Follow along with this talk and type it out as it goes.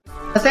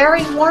A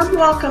very warm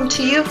welcome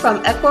to you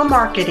from Equa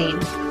Marketing.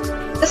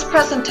 This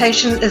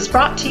presentation is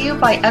brought to you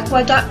by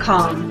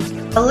Equa.com,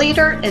 a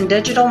leader in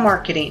digital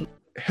marketing.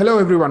 Hello,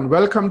 everyone.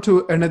 Welcome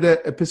to another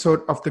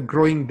episode of the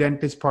Growing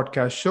Dentist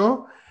podcast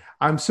show.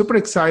 I'm super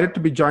excited to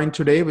be joined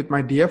today with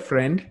my dear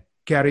friend,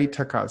 Gary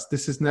Takas.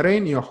 This is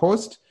Naren, your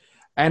host,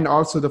 and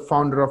also the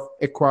founder of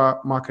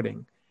Equa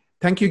Marketing.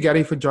 Thank you,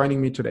 Gary, for joining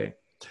me today.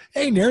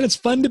 Hey, Naren, it's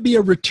fun to be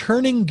a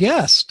returning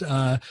guest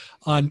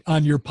on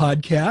your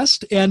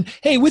podcast. And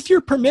hey, with your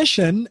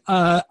permission,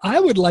 I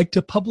would like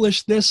to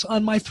publish this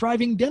on my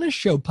Thriving Dentist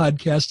Show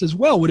podcast as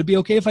well. Would it be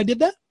okay if I did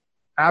that?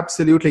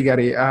 Absolutely,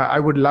 Gary. I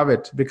would love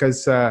it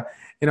because, for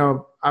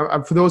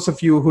those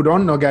of you who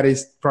don't know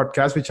Gary's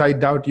podcast, which I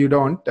doubt you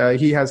don't,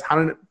 he has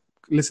 100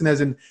 listeners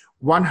in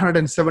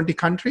 170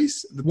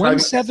 countries.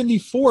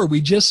 174.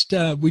 We just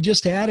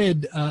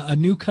added a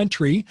new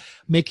country,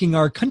 making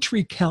our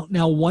country count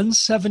now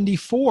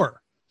 174.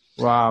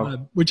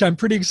 Wow. Which I'm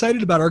pretty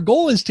excited about. Our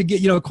goal is to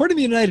get, according to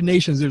the United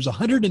Nations, there's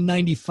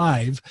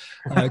 195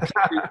 countries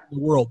in the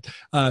world.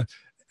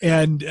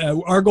 And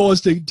our goal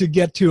is to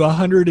get to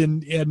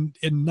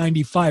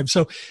 195.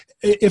 So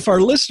if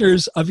our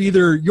listeners of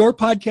either your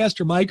podcast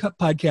or my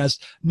podcast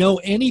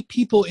know any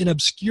people in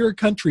obscure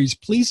countries,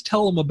 please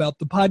tell them about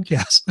the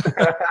podcast.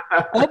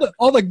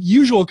 all the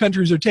usual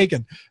countries are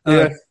taken.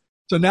 Yes.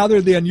 So now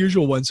they're the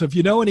unusual ones. So if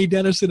you know any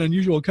dentists in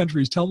unusual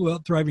countries, tell them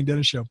about Thriving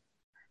Dentist Show.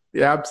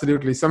 Yeah,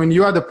 absolutely. So,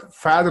 you are the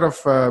father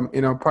of,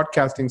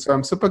 podcasting. So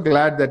I'm super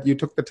glad that you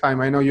took the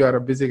time. I know you are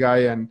a busy guy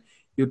and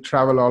you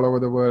travel all over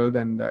the world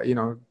and,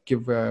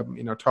 give,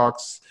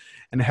 talks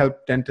and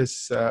help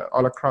dentists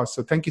all across.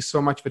 So thank you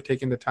so much for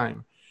taking the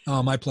time.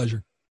 Oh, my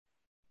pleasure.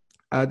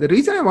 The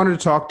reason I wanted to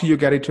talk to you,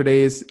 Gary,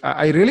 today is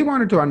I really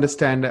wanted to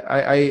understand.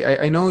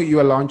 I know you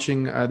are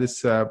launching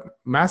this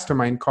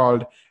mastermind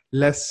called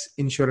Less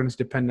Insurance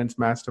Dependence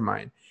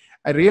Mastermind.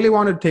 I really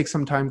wanted to take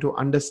some time to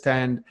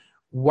understand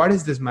what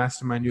is this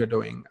mastermind you're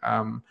doing?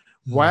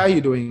 Why are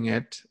you doing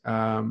it?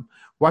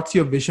 What's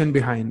your vision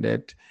behind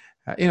it?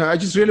 I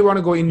just really want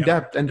to go in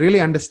depth and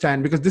really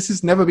understand, because this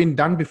has never been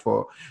done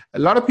before. A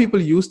lot of people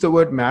use the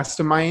word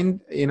mastermind.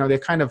 They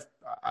kind of,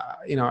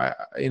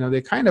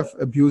 they kind of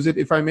abuse it,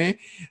 if I may.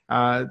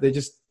 They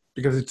just,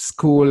 because it's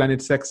cool and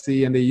it's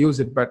sexy and they use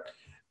it. But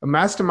a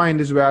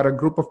mastermind is where a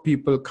group of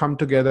people come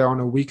together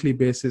on a weekly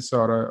basis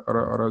or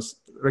a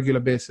regular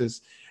basis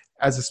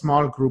as a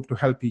small group to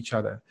help each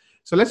other.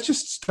 So let's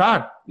just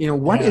start.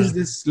 What is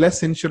this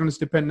Less Insurance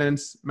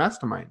Dependence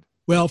Mastermind?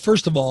 Well,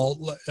 first of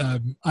all,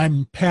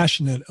 I'm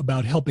passionate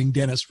about helping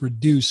dentists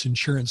reduce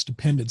insurance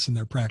dependence in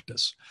their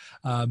practice.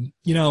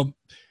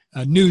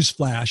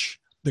 Newsflash,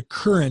 the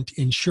current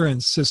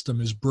insurance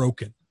system is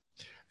broken.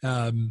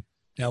 Now,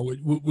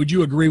 would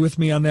you agree with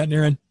me on that,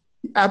 Naren?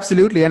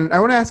 Absolutely. And I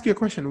want to ask you a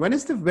question. When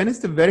is the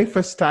very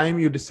first time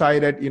you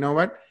decided,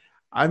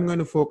 I'm going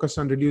to focus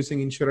on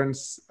reducing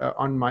insurance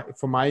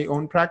for my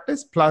own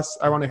practice, plus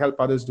I want to help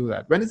others do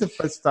that? When is the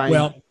first time?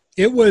 Well,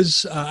 it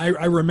was,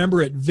 I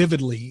remember it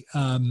vividly.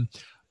 Dr.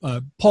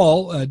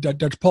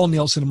 Paul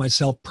Nielsen and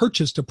myself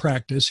purchased a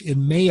practice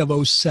in May of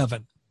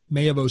 07.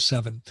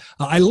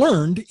 I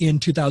learned in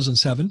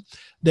 2007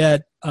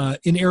 that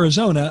in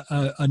Arizona,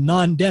 a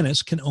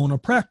non-dentist can own a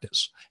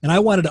practice. And I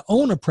wanted to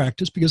own a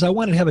practice because I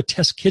wanted to have a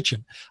test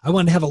kitchen. I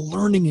wanted to have a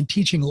learning and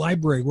teaching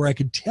library where I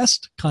could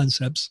test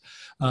concepts,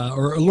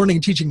 or a learning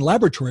and teaching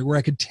laboratory where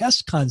I could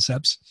test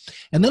concepts.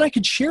 And then I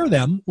could share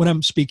them when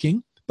I'm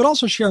speaking, but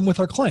also share them with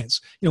our clients.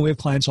 We have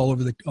clients all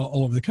over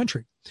the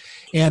country.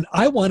 And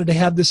I wanted to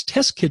have this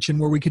test kitchen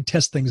where we could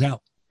test things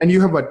out. And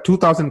you have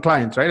 2,000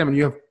 clients, right? we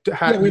have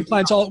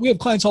clients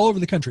all over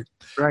the country.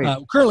 Right.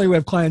 Currently, we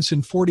have clients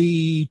in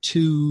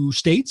 42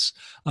 states.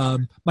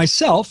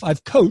 Myself,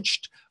 I've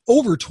coached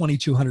over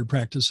 2,200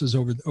 practices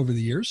over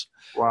the years.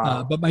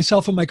 Wow. But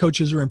myself and my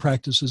coaches are in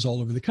practices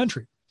all over the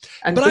country.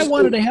 But I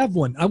wanted to have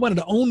one. I wanted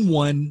to own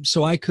one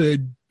so I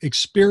could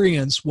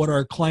experience what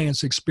our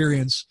clients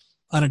experience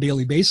on a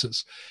daily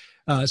basis.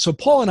 So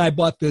Paul and I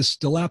bought this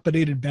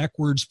dilapidated,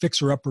 backwards,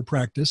 fixer-upper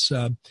practice.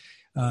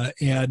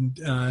 It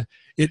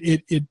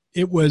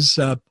was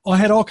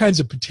had all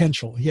kinds of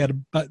potential.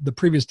 The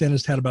previous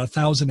dentist had about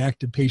 1,000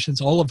 active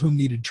patients, all of whom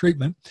needed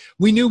treatment.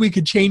 We knew we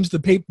could change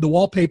the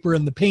wallpaper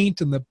and the paint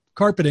and the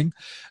carpeting,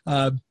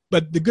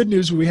 but the good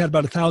news was we had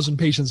about 1,000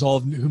 patients, all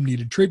of whom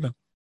needed treatment.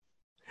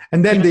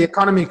 And then the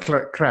economy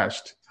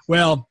crashed.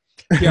 Well,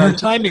 yeah, our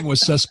timing was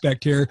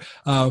suspect here.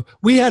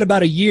 We had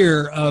about a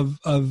year of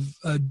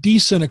a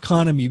decent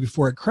economy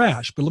before it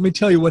crashed. But let me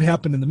tell you what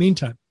happened in the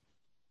meantime.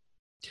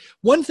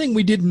 One thing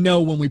we didn't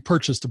know when we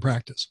purchased the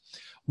practice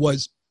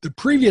was the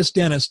previous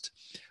dentist,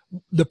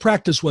 the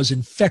practice was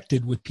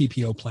infected with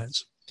PPO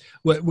plans.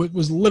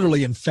 Was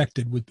literally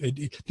infected with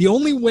it. The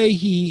only way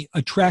he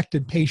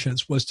attracted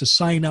patients was to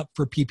sign up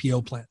for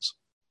PPO plans.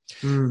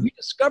 We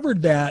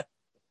discovered that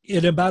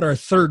in about our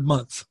third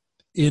month,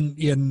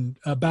 in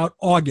about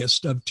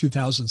August of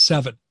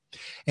 2007.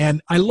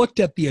 And I looked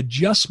at the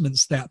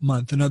adjustments that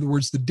month. In other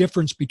words, the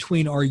difference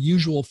between our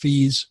usual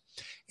fees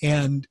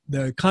and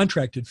the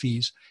contracted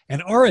fees.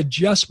 And our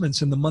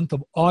adjustments in the month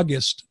of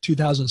August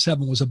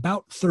 2007 was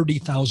about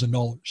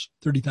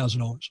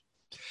 $30,000.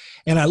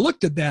 And I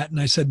looked at that and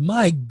I said,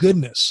 my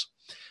goodness,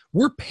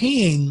 we're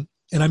paying,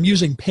 and I'm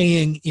using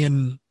paying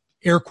in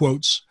air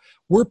quotes,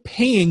 we're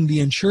paying the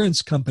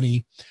insurance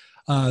company,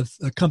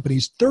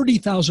 companies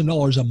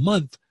 $30,000 a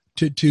month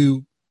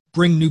to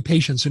bring new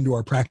patients into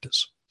our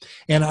practice.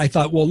 And I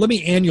thought, well, let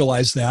me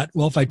annualize that.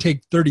 Well, if I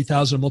take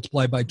 30,000 and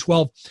multiply by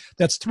 12,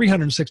 that's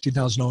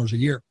 $360,000 a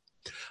year.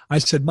 I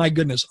said, my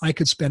goodness, I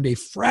could spend a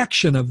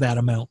fraction of that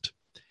amount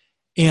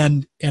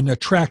and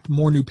attract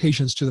more new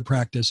patients to the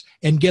practice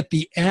and get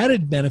the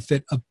added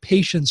benefit of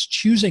patients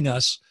choosing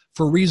us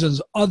for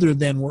reasons other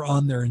than we're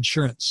on their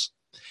insurance.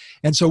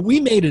 And so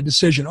we made a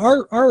decision.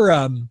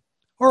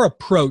 Our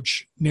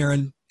approach,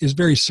 Naren, is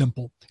very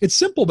simple. It's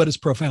simple, but it's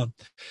profound.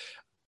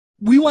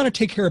 We want to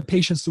take care of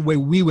patients the way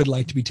we would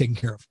like to be taken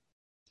care of.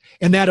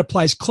 And that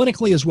applies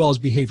clinically as well as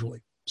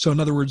behaviorally. So in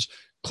other words,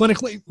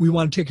 clinically, we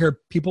want to take care of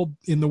people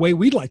in the way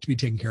we'd like to be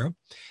taken care of.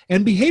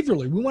 And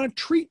behaviorally, we want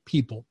to treat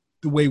people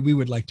the way we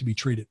would like to be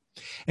treated.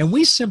 And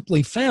we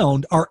simply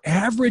found our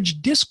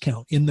average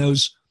discount in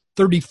those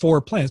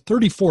 34 plans,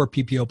 34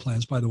 PPO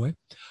plans, by the way,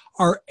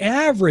 our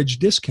average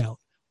discount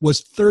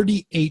was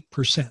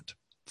 38%.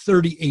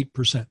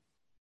 38%.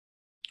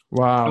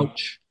 Wow.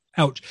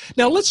 Ouch.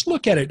 Now let's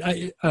look at it.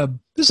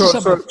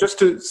 So just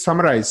to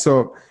summarize,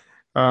 so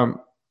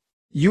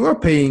you are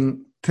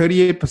paying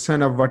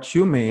 38% of what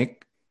you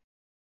make,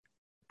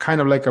 kind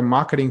of like a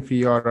marketing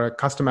fee or a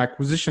customer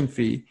acquisition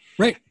fee.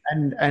 Right.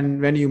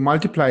 And when you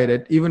multiplied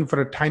it, even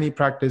for a tiny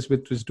practice,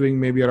 which was doing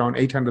maybe around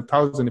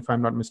 800,000, if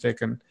I'm not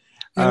mistaken.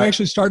 I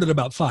actually started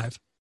about five.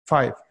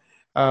 About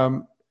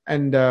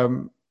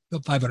 500,000.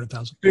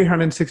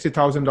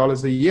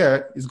 $360,000 a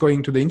year is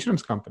going to the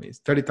insurance companies,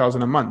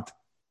 $30,000 a month.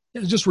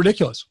 It's just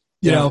ridiculous,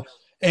 you know.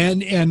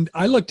 And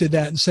I looked at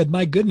that and said,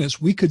 my goodness,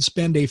 we could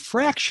spend a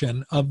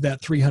fraction of that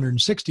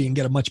 360 and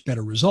get a much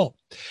better result.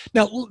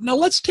 Now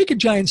let's take a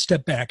giant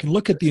step back and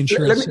look at the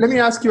insurance. Let me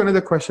ask you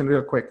another question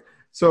real quick.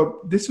 So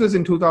this was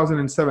in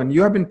 2007.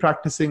 You have been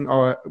practicing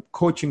or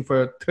coaching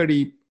for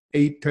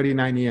 38,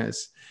 39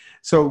 years.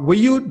 So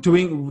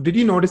did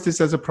you notice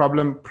this as a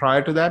problem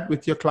prior to that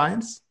with your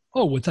clients?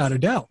 Oh, without a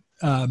doubt.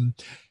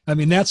 I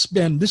mean,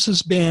 this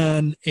has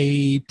been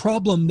a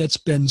problem that's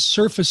been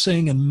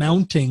surfacing and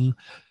mounting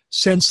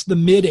since the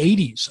mid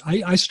 80s.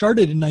 I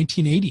started in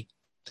 1980.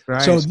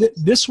 Right. So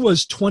this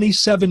was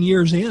 27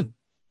 years in,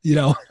 you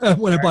know,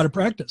 when I bought a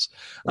practice.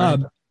 Right.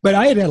 But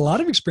I had a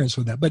lot of experience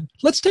with that. But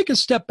let's take a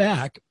step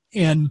back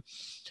and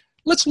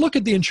let's look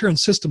at the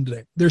insurance system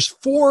today. There's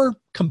 4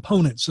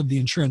 components of the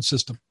insurance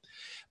system.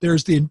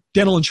 There's the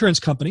dental insurance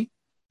company.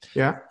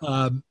 Yeah.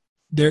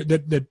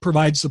 That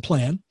provides the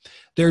plan.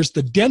 There's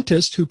the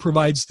dentist who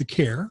provides the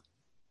care.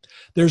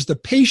 There's the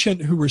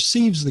patient who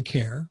receives the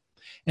care.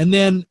 And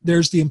then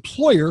there's the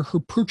employer who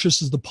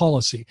purchases the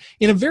policy.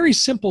 In a very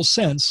simple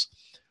sense,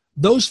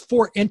 those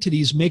 4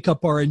 entities make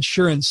up our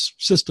insurance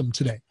system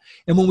today.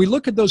 And when we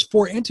look at those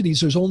 4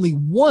 entities, there's only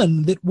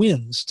one that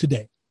wins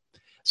today.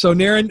 So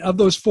Naren, of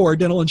those 4,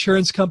 dental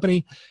insurance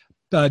company,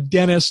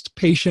 dentist,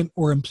 patient,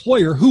 or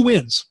employer, who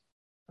wins?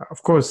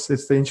 Of course,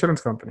 it's the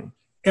insurance company.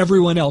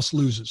 Everyone else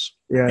loses.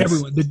 Yes.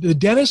 Everyone. The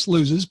dentist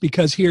loses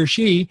because he or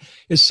she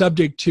is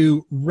subject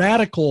to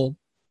radical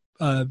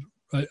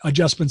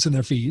adjustments in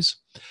their fees.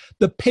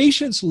 The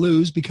patients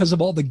lose because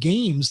of all the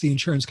games the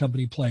insurance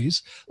company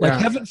plays. Like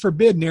heaven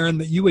forbid, Naren,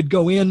 that you would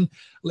go in,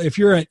 if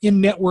you're an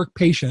in-network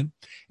patient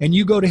and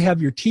you go to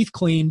have your teeth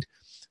cleaned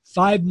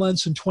 5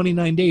 months and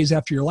 29 days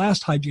after your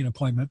last hygiene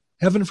appointment,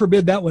 heaven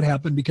forbid that would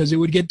happen because it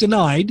would get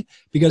denied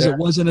because it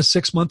wasn't a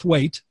 6-month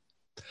wait.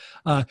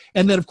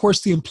 And then, of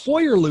course, the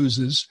employer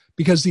loses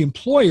because the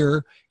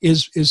employer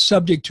is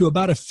subject to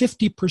about a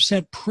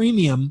 50%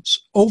 premium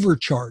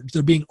overcharge.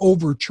 They're being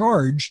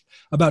overcharged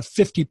about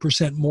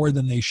 50% more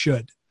than they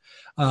should.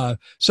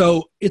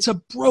 So it's a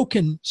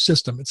broken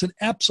system. It's an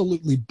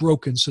absolutely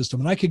broken system.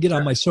 And I could get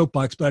on my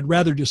soapbox, but I'd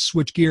rather just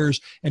switch gears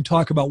and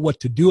talk about what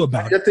to do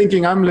about it. You're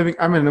thinking I'm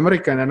an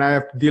American and I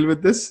have to deal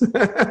with this?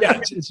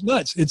 Yeah, it's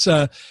nuts. It's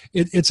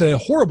a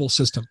horrible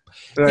system.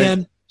 Right.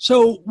 And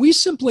so we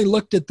simply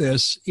looked at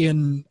this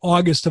in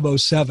August of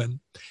 2007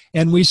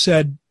 and we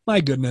said,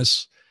 my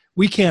goodness,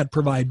 we can't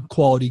provide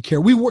quality care.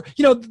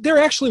 There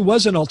actually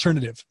was an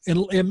alternative.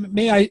 And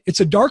it's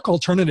a dark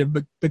alternative,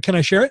 but can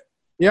I share it?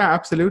 Yeah,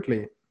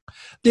 absolutely.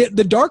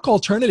 The dark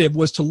alternative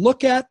was to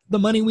look at the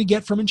money we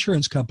get from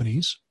insurance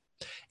companies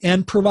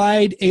and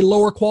provide a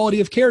lower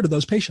quality of care to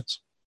those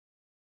patients.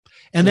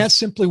 And that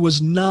simply was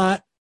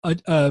not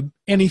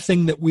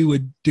anything that we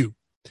would do.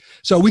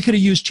 So we could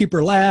have used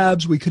cheaper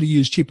labs. We could have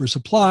used cheaper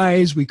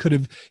supplies. We could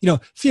have,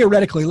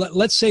 theoretically,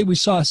 let's say we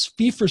saw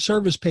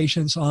fee-for-service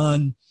patients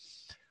on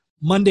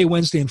Monday,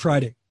 Wednesday, and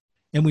Friday,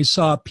 and we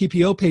saw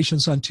PPO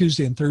patients on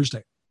Tuesday and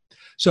Thursday.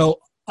 So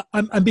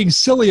I'm being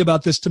silly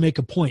about this to make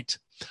a point.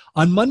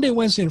 On Monday,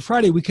 Wednesday, and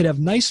Friday, we could have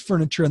nice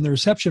furniture in the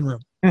reception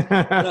room.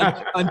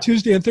 on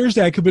Tuesday and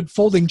Thursday, I could put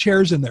folding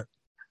chairs in there.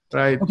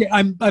 Right. Okay,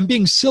 I'm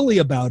being silly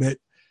about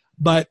it.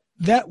 But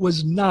that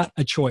was not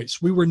a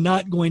choice. We were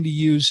not going to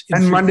use.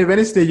 And Monday,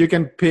 Wednesday, you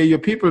can pay your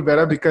people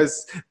better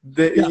because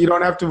you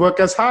don't have to work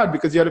as hard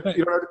because you don't have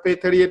to pay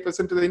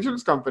 38% to the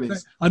insurance companies.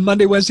 Right. On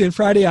Monday, Wednesday, and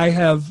Friday, I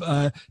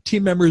have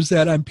team members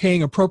that I'm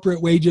paying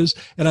appropriate wages,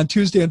 and on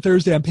Tuesday and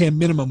Thursday, I'm paying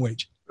minimum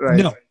wage. Right.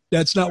 No,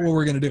 that's not what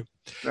we're going to do.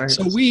 Right.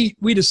 So we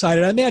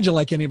decided, I imagine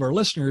like any of our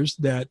listeners,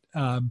 that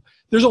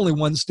there's only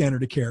one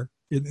standard of care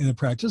in the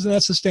practice, and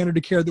that's the standard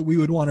of care that we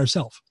would want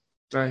ourselves.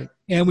 Right.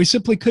 And we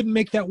simply couldn't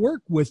make that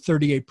work with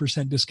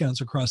 38% discounts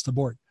across the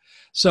board.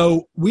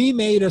 So we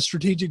made a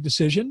strategic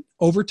decision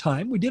over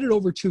time. We did it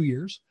over 2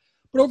 years,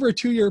 but over a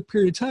 2-year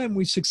period of time,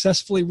 we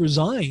successfully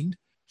resigned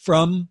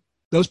from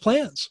those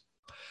plans.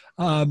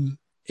 And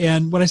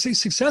when I say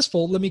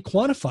successful, let me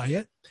quantify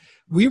it.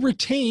 We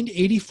retained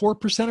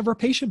 84% of our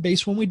patient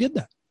base when we did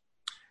that.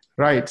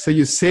 Right. So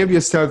you save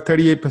yourself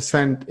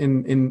 38%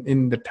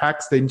 in the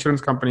tax the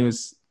insurance company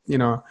was,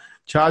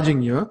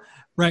 charging you.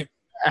 Right.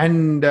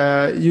 And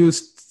you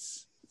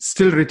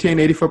still retain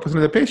 84%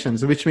 of the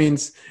patients, which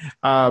means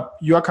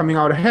you are coming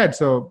out ahead.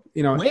 So,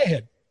 way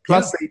ahead.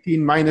 Plus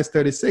 18 minus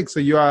 36. So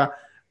you are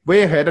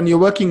way ahead, and you're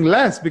working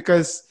less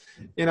because,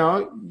 you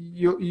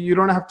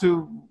don't have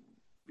to,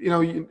 you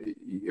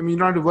don't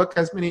have to work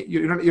as many,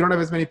 you don't have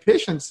as many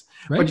patients,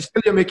 right.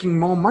 But you're making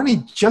more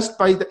money just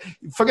by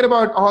forget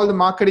about all the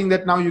marketing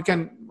that now you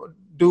can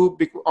do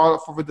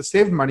with the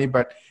saved money.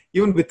 But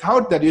even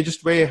without that, you're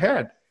just way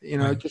ahead,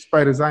 right. Just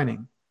by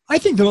resigning. I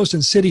think the most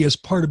insidious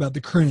part about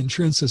the current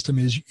insurance system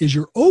is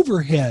your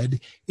overhead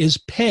is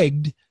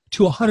pegged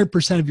to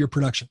 100% of your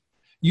production.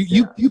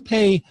 You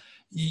pay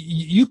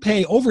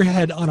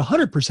overhead on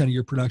 100% of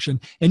your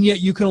production, and yet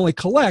you can only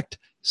collect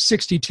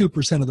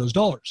 62% of those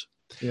dollars.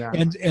 Yeah.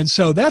 And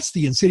so that's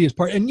the insidious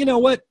part. And you know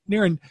what,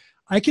 Naren,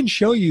 I can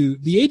show you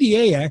the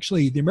ADA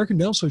actually, the American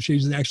Dental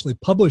Association actually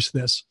published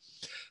this.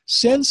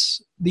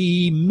 Since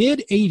the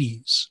mid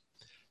 80s,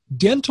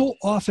 dental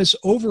office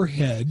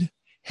overhead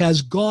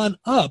has gone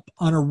up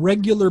on a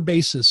regular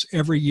basis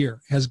every year,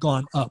 has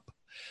gone up,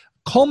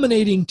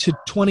 culminating to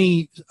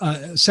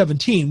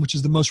 2017, which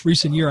is the most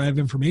recent year I have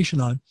information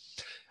on.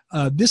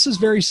 This is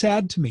very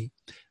sad to me.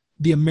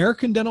 The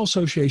American Dental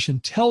Association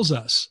tells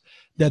us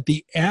that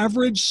the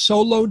average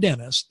solo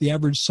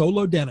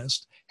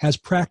dentist has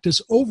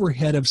practice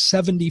overhead of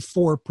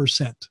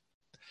 74%.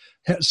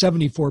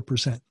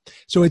 74%.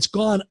 So it's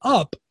gone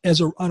up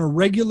on a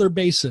regular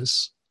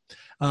basis.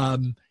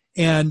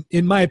 And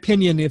in my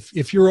opinion,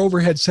 if your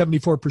overhead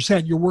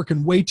 74%, you're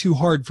working way too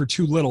hard for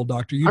too little,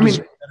 doctor. You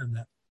deserve better than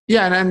that.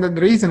 Yeah, and the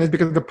reason is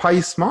because the pie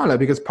is smaller,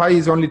 because pie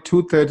is only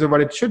 2/3 of what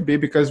it should be,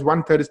 because more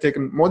than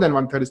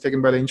 1/3 is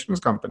taken by the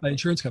insurance company. By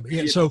insurance company,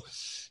 yeah. So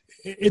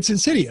it's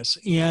insidious.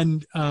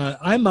 And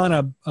I'm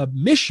on a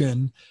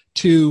mission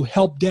to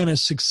help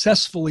dentists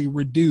successfully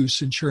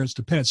reduce insurance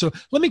dependence. So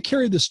let me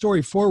carry the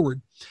story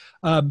forward.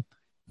 I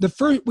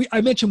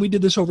mentioned we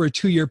did this over a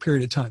 2-year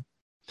period of time.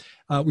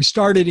 We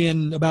started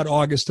in about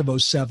August of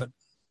 2007,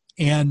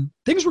 and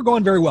things were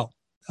going very well.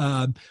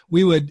 I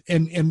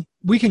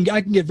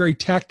can get very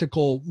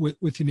tactical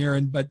with you,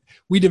 Naren, but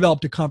we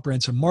developed a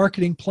comprehensive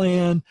marketing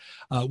plan.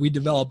 We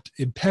developed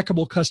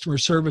impeccable customer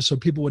service so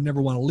people would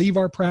never want to leave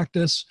our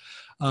practice.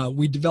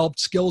 We developed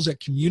skills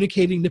at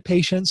communicating to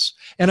patients.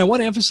 And I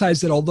want to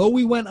emphasize that although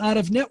we went out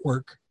of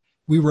network,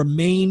 we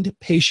remained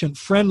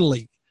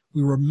patient-friendly.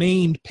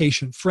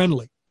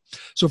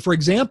 So for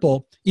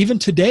example, even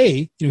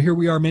today, here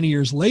we are many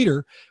years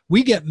later,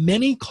 we get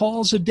many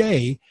calls a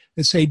day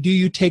that say, do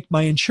you take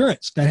my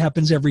insurance? That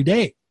happens every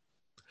day.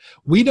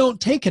 We don't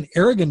take an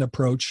arrogant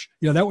approach.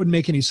 That wouldn't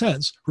make any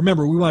sense.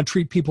 Remember, we want to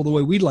treat people the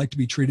way we'd like to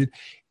be treated.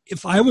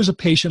 If I was a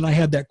patient, I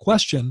had that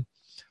question,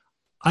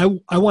 I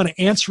want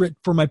to answer it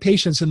for my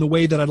patients in the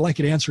way that I'd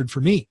like it answered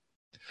for me.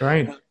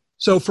 Right.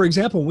 So for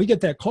example, when we get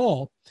that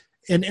call,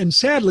 and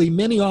sadly,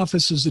 many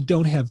offices that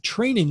don't have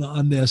training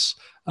on this,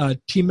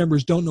 team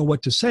members don't know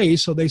what to say,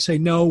 so they say,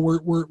 no,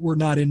 we're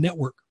not in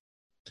network.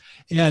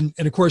 And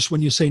of course,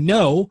 when you say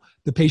no,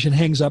 the patient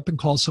hangs up and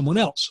calls someone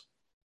else.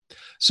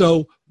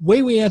 So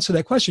way we answer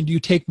that question, do you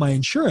take my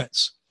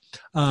insurance?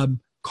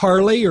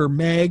 Carly or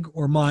Meg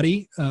or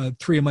Madi,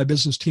 3 of my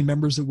business team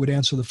members that would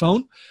answer the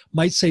phone,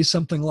 might say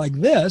something like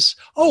this.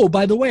 Oh,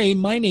 by the way,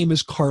 my name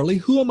is Carly.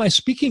 Who am I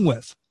speaking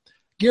with?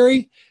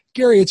 Gary,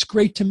 it's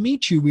great to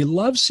meet you. We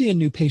love seeing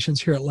new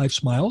patients here at Life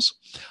Smiles.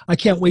 I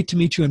can't wait to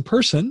meet you in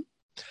person.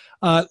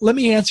 Let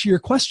me answer your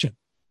question.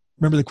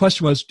 Remember, the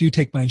question was, do you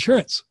take my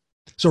insurance?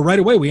 So right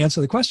away, we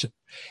answer the question.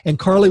 And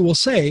Carly will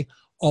say,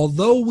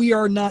 although we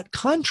are not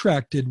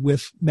contracted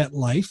with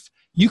MetLife,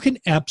 you can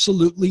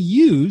absolutely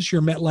use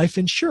your MetLife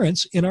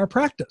insurance in our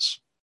practice.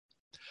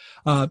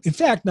 In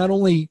fact, not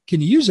only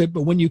can you use it,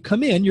 but when you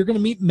come in, you're going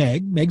to meet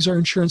Meg. Meg's our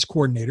insurance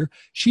coordinator.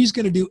 She's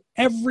going to do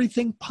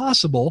everything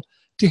possible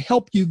to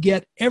help you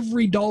get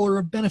every dollar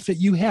of benefit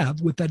you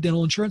have with that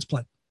dental insurance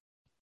plan.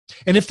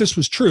 And if this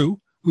was true,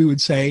 we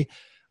would say,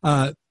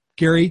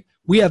 Gary,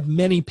 we have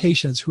many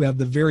patients who have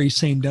the very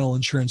same dental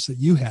insurance that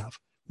you have.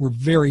 We're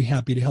very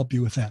happy to help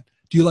you with that.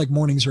 Do you like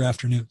mornings or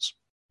afternoons?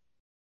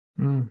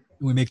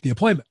 We make the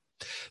appointment.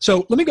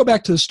 So let me go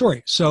back to the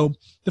story. So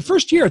the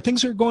first year,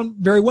 things are going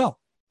very well.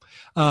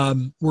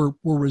 We're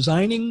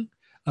resigning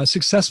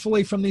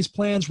successfully from these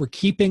plans. We're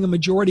keeping a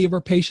majority of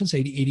our patients,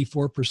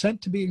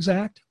 84% to be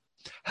exact.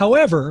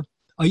 However,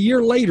 a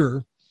year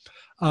later,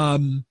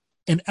 an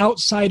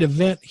outside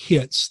event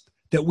hits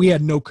that we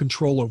had no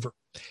control over.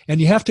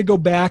 And you have to go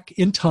back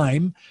in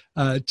time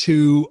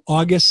to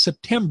August,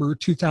 September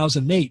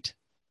 2008.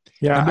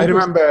 Yeah, I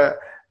remember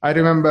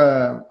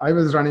I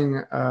was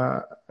running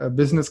a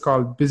business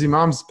called Busy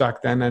Moms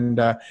back then, and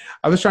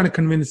I was trying to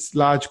convince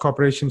large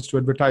corporations to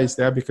advertise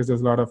there because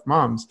there's a lot of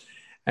moms.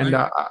 And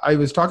Right. I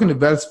was talking to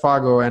Wells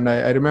Fargo, and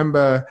I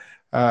remember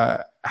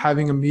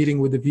having a meeting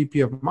with the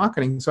VP of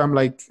marketing. So I'm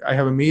like, I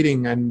have a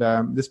meeting, and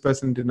this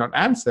person did not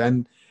answer.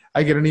 And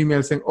I get an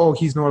email saying, oh,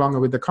 he's no longer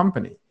with the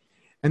company.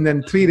 And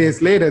then 3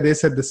 days later, they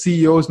said the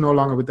CEO is no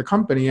longer with the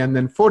company. And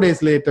then 4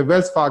 days later,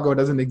 Wells Fargo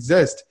doesn't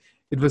exist.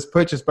 It was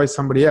purchased by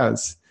somebody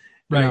else.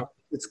 Right. You know,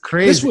 it's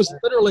crazy. This was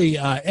literally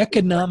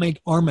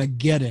economic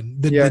Armageddon,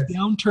 the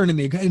downturn in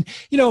the economy.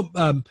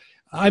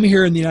 I'm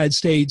here in the United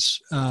States.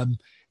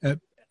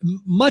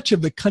 Much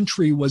of the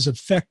country was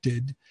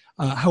affected.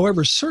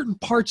 However, certain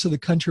parts of the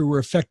country were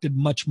affected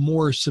much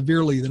more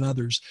severely than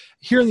others.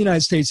 Here in the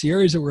United States, the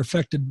areas that were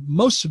affected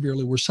most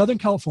severely were Southern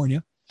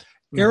California,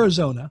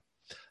 Arizona,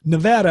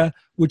 Nevada,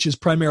 which is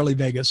primarily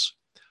Vegas,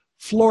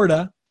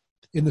 Florida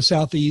in the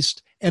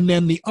Southeast, and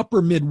then the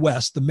upper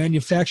Midwest, the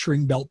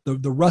manufacturing belt,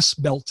 the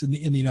Rust Belt in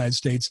the United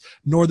States,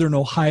 Northern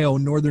Ohio,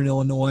 Northern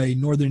Illinois,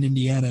 Northern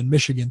Indiana, and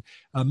Michigan,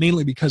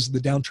 mainly because of the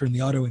downturn in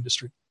the auto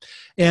industry.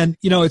 And,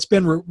 it's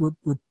been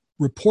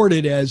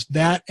reported as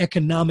that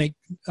economic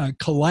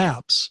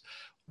collapse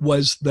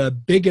was the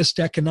biggest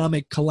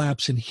economic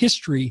collapse in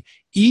history,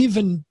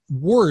 even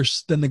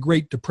worse than the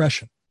Great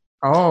Depression.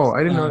 Oh,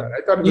 I didn't know that.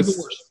 I thought it was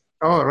even worse.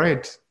 Oh,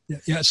 right.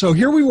 Yeah. So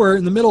here we were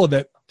in the middle of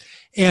it.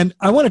 And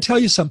I want to tell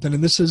you something,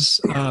 and this is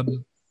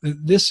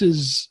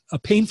a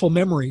painful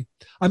memory.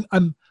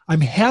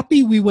 I'm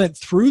happy we went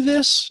through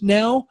this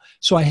now,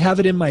 so I have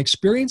it in my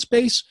experience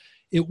base.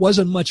 It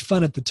wasn't much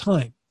fun at the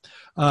time.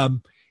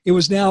 It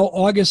was now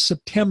August,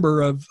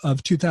 September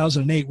of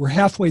 2008. We're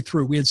halfway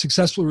through. We had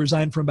successfully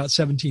resigned from about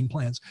 17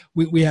 plans.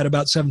 We had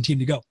about 17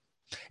 to go,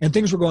 and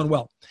things were going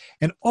well.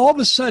 And all of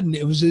a sudden,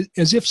 it was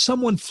as if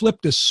someone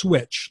flipped a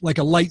switch, like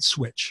a light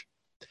switch,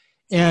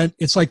 and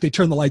it's like they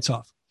turned the lights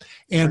off.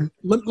 And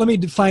let me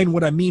define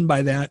what I mean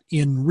by that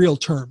in real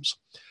terms.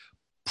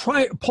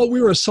 Paul,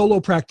 we were a solo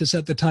practice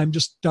at the time,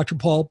 just Dr.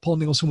 Paul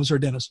Nielsen was our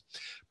dentist.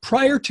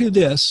 Prior to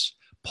this,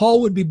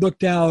 Paul would be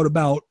booked out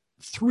about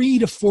 3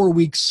 to 4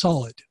 weeks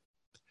solid.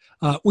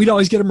 We'd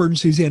always get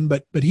emergencies in,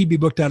 but he'd be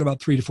booked out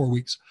about 3 to 4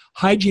 weeks.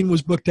 Hygiene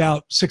was booked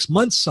out 6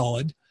 months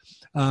solid.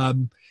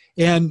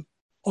 And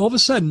all of a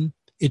sudden,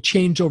 it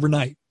changed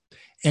overnight.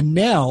 And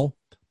now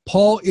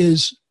Paul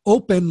is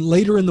open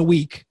later in the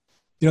week.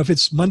 If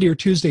it's Monday or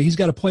Tuesday, he's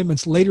got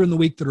appointments later in the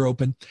week that are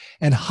open.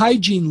 And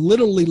hygiene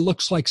literally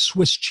looks like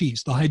Swiss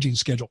cheese, the hygiene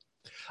schedule.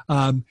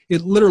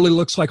 It literally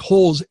looks like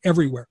holes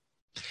everywhere.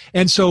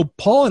 And so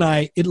Paul and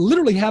I, it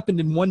literally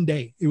happened in one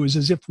day. It was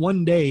as if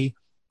one day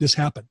this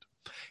happened.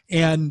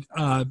 And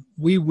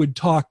we would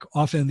talk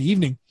often in the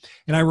evening.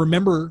 And I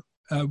remember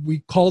we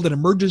called an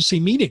emergency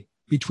meeting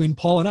between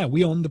Paul and I.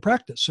 We owned the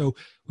practice. So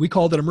we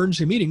called an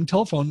emergency meeting,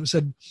 telephone, and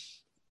said,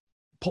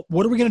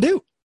 what are we going to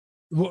do?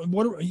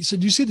 He said,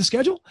 do you see the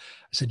schedule?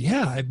 I said,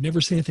 yeah, I've never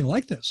seen anything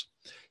like this.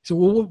 He said,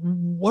 well,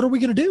 what are we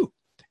going to do?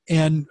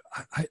 And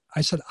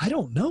I said, I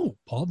don't know,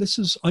 Paul. This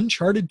is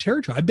uncharted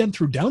territory. I've been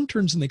through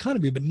downturns in the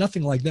economy, but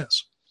nothing like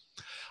this.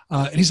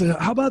 And he said,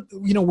 how about,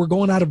 we're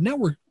going out of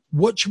network.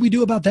 What should we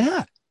do about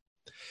that?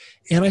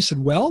 And I said,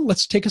 well,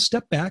 let's take a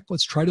step back.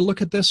 Let's try to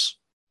look at this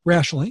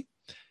rationally.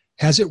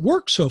 Has it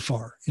worked so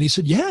far? And he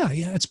said, yeah,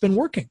 it's been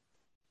working.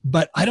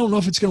 But I don't know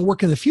if it's going to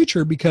work in the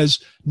future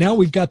because now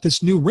we've got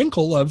this new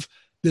wrinkle of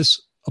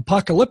this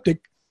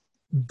apocalyptic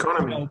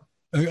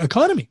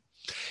economy.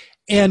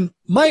 And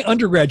my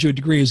undergraduate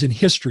degree is in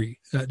history,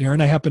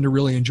 Darren. I happen to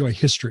really enjoy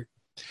history.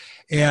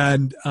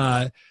 And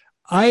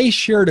I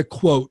shared a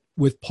quote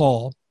with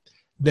Paul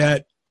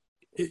that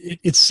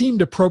it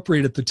seemed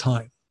appropriate at the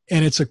time.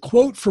 And it's a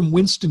quote from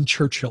Winston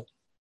Churchill.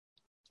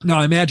 Now,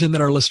 I imagine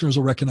that our listeners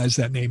will recognize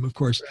that name, of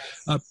course,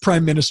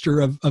 Prime Minister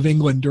of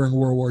England during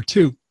World War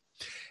II.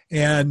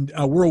 And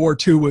World War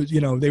II was,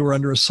 they were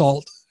under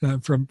assault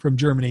from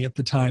Germany at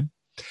the time.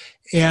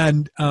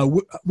 And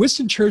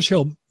Winston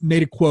Churchill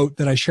made a quote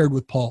that I shared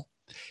with Paul.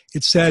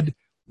 It said,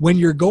 when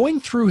you're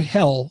going through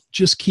hell,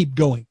 just keep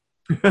going.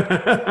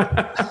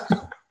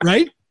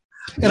 Right?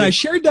 And I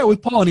shared that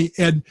with Paul,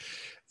 and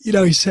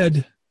he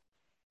said,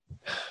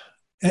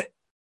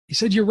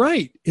 you're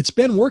right. It's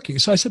been working.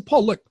 So I said,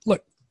 Paul, look,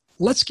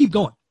 let's keep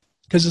going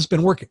because it's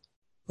been working.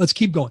 Let's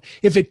keep going.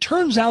 If it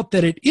turns out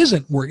that it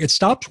isn't working, it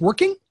stops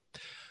working,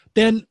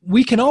 then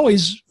we can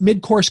always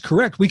mid-course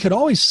correct. We could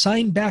always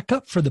sign back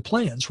up for the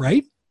plans,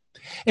 right?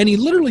 And he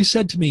literally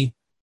said to me,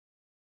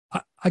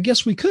 I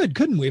guess we could,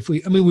 couldn't we?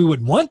 We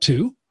wouldn't want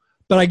to,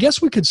 but I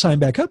guess we could sign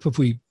back up if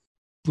we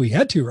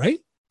had to, right?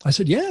 I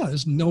said, yeah,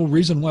 there's no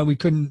reason why we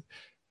couldn't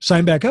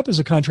sign back up as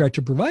a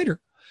contracted provider.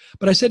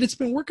 But I said, it's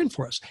been working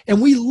for us.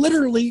 And we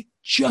literally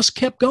just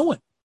kept going.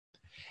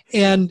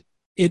 And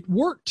it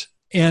worked.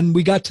 And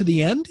we got to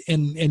the end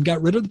and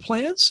got rid of the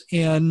plans.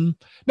 And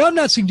now I'm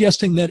not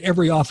suggesting that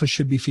every office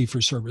should be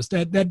fee-for-service.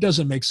 That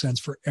doesn't make sense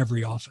for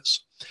every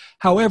office.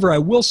 However, I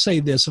will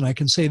say this, and I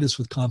can say this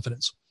with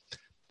confidence.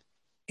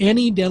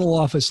 Any dental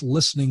office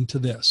listening to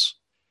this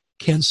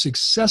can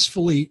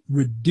successfully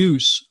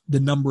reduce the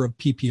number of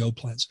PPO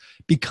plans,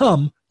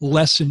 become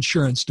less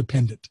insurance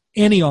dependent.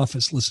 Any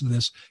office listening to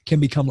this can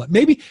become less.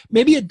 Maybe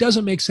it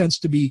doesn't make sense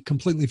to be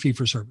completely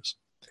fee-for-service.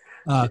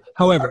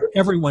 However,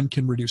 everyone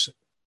can reduce it.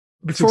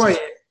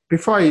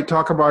 Before I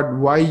talk about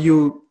why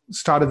you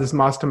started this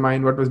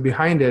mastermind, what was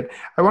behind it,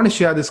 I want to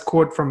share this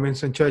quote from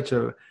Winston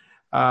Churchill,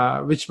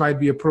 which might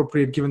be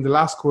appropriate given the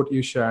last quote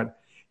you shared.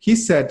 He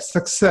said,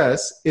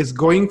 "Success is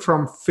going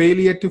from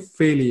failure to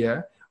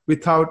failure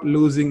without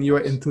losing your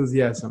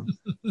enthusiasm."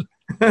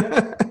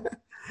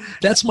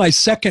 That's my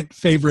second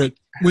favorite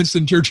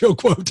Winston Churchill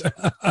quote.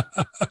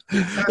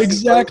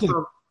 Exactly.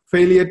 From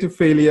failure to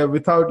failure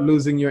without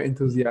losing your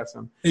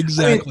enthusiasm.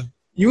 Exactly. I mean,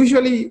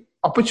 usually,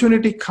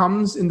 opportunity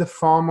comes in the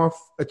form of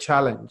a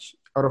challenge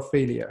or a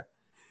failure.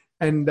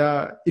 And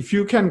if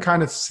you can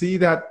kind of see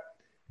that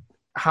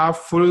half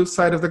full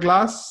side of the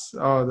glass,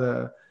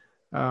 or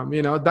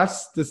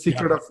that's the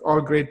secret of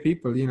all great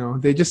people.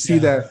 They just see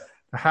the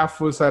half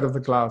full side of the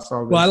glass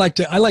always. Well,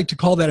 I like to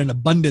call that an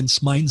abundance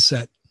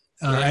mindset.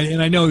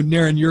 And I know,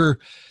 Naren,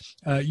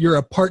 you're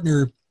a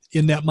partner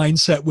in that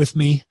mindset with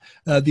me,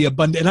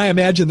 and I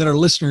imagine that our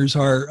listeners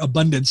are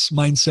abundance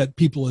mindset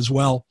people as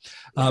well,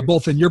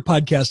 both in your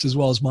podcast as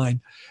well as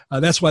mine.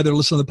 That's why they're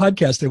listening to the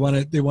podcast.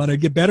 They want to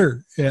get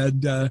better.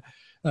 And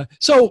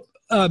so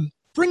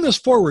bring this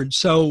forward.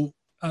 So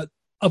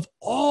of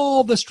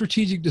all the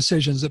strategic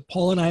decisions that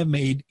Paul and I have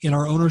made in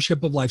our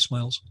ownership of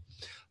LifeSmiles,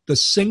 the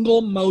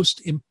single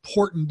most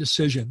important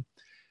decision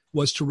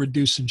was to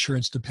reduce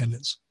insurance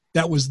dependence.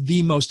 That was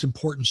the most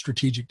important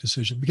strategic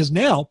decision, because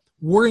now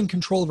we're in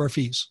control of our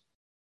fees.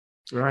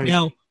 Right.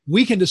 Now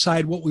we can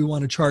decide what we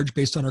want to charge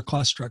based on our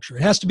cost structure.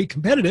 It has to be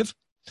competitive,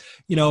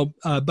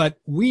 but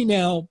we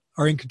now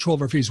are in control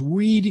of our fees.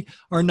 We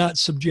are not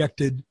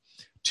subjected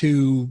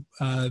to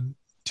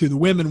the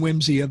whim and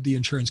whimsy of the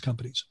insurance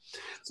companies.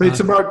 So it's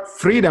about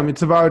freedom.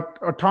 It's about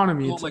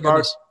autonomy.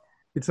 Goodness.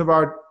 It's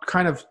about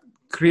kind of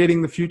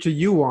creating the future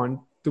you want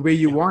the way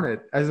you want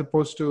it, as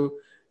opposed to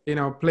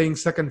playing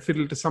second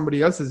fiddle to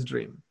somebody else's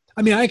dream.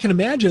 I mean, I can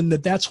imagine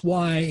that's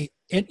why,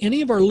 and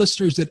any of our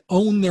listeners that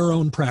own their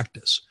own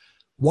practice,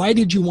 why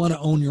did you want to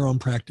own your own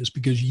practice?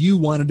 Because you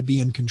wanted to be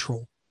in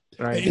control.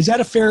 Right. Is that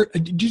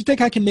do you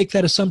think I can make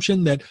that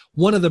assumption that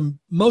one of the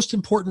most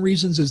important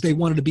reasons is they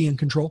wanted to be in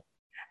control?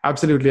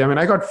 Absolutely. I mean,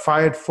 I got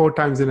fired 4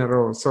 times in a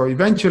row. So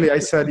eventually I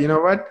said, you know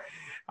what?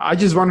 I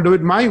just want to do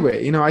it my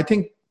way. I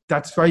think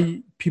that's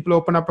why people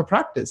open up a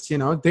practice. They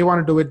want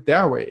to do it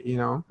their way,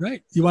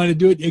 Right. You want to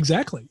do it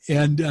exactly.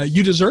 And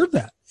you deserve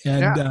that.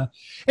 And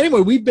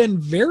anyway, we've been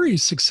very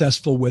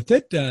successful with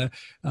it.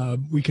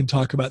 We can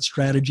talk about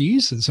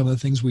strategies and some of the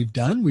things we've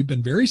done. We've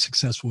been very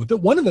successful with it.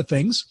 One of the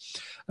things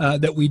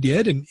that we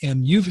did,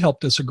 and you've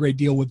helped us a great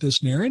deal with this,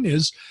 Naren,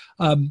 is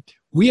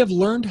we have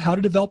learned how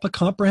to develop a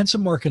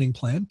comprehensive marketing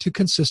plan to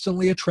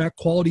consistently attract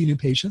quality new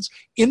patients,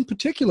 in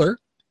particular,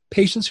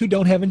 patients who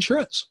don't have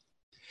insurance.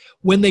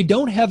 When they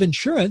don't have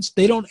insurance,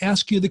 they don't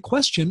ask you the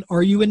question,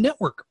 are you in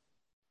network?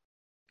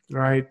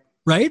 Right.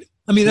 Right?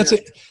 I mean,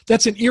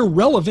 that's an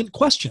irrelevant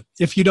question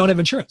if you don't have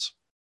insurance.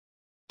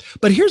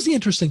 But here's the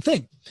interesting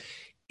thing.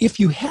 If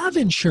you have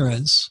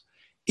insurance,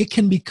 it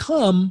can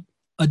become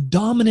a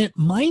dominant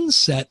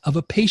mindset of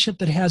a patient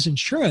that has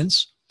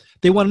insurance.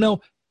 They want to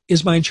know,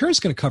 is my insurance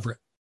going to cover it?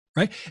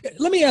 Right?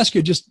 Let me ask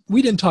you,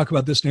 we didn't talk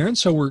about this, Naren,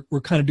 so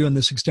we're kind of doing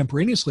this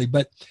extemporaneously,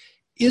 but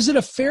is it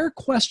a fair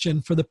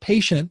question for the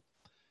patient?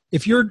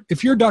 If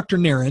you're Dr.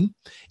 Naren,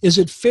 is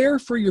it fair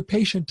for your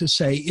patient to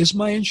say, is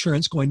my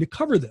insurance going to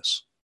cover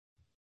this?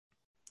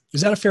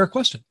 Is that a fair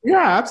question?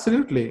 Yeah,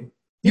 absolutely.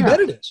 You bet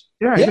it is.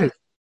 Yeah, it is.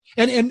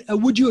 And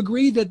would you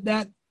agree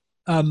that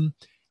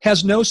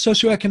has no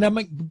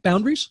socioeconomic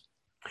boundaries?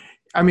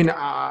 I mean,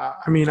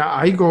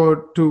 I go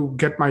to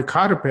get my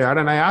car repaired,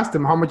 and I ask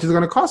them how much it's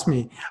going to cost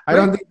me. I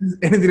don't think it's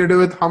anything to do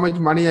with how much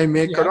money I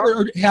make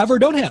or have or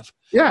don't have.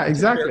 Yeah,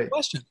 exactly. Fair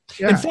question.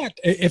 Yeah. In fact,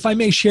 if I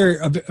may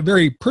share a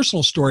very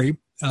personal story,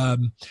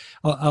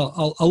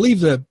 I'll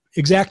leave the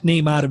exact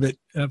name out of it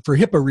for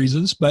HIPAA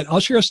reasons, but I'll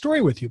share a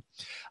story with you.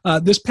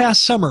 This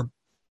past summer,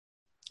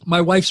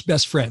 my wife's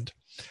best friend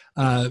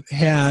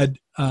had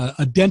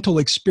a dental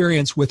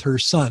experience with her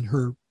son,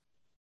 her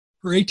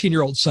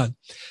 18-year-old son.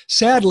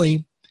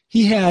 Sadly,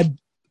 he had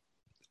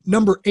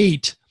number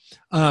 8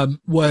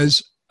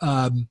 was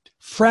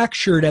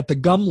fractured at the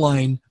gum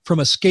line from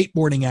a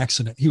skateboarding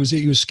accident. He was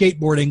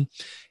skateboarding,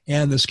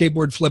 and the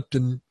skateboard flipped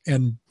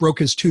and broke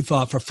his tooth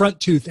off, a front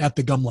tooth at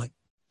the gum line.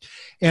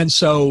 And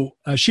so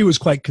she was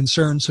quite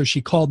concerned, so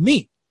she called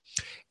me.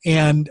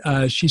 And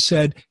she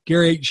said,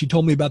 Gary, she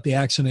told me about the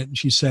accident, and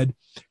she said,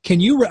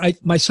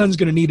 my son's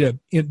going to need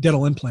a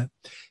dental implant.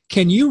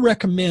 can you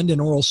recommend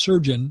an oral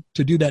surgeon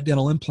to do that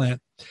dental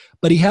implant?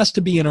 But he has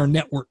to be in our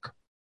network,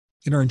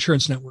 in our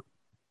insurance network.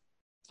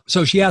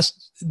 So she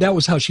asked, that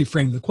was how she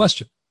framed the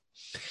question.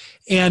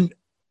 And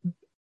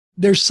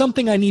there's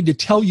something I need to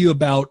tell you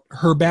about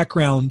her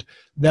background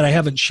that I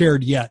haven't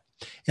shared yet.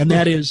 And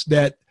that is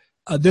that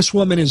this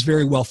woman is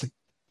very wealthy.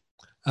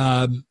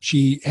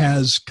 She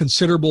has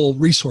considerable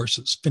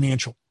resources,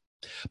 financial.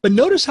 But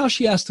notice how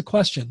she asked the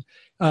question.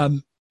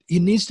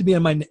 It needs to be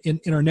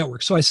in our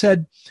network. So I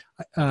said,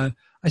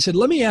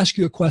 let me ask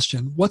you a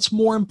question. What's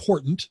more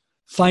important,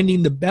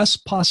 finding the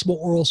best possible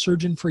oral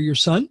surgeon for your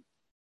son,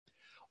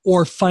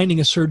 or finding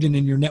a surgeon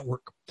in your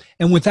network?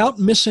 And without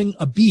missing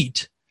a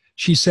beat,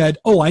 she said,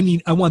 I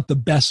want the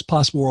best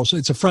possible oral surgeon.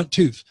 It's a front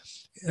tooth.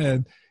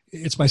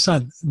 It's my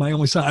son, my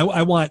only son.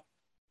 I want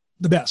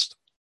the best.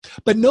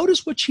 But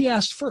notice what she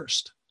asked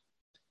first: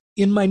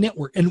 in my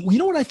network. And you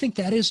know what I think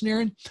that is,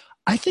 Naren?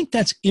 I think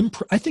that's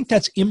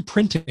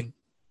imprinting.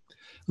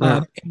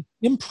 Yeah.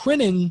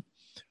 Imprinting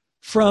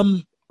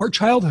from our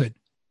childhood,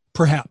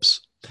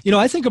 perhaps.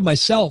 I think of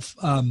myself,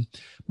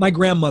 my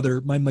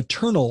grandmother, my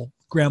maternal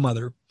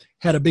grandmother,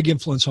 had a big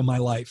influence on my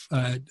life.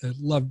 I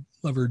love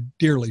her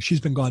dearly. She's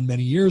been gone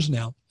many years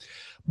now,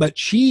 but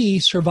she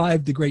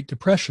survived the Great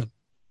Depression.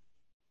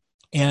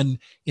 And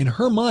in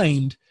her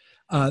mind,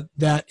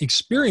 that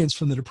experience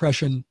from the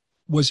Depression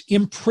was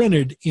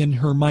imprinted in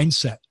her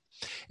mindset.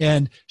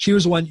 And she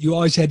was the one, you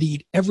always had to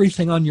eat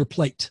everything on your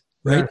plate,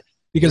 right? Yeah.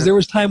 Because there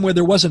was time where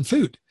there wasn't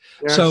food.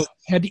 Yes. So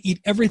had to eat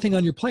everything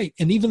on your plate.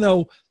 And even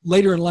though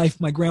later in life,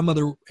 my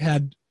grandmother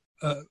had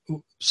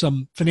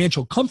some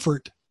financial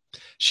comfort,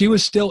 she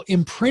was still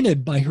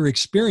imprinted by her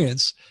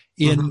experience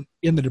in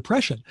the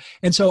Depression.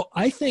 And so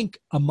I think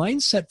a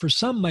mindset for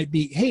some might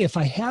be, hey, if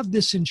I have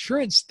this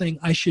insurance thing,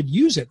 I should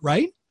use it,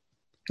 right?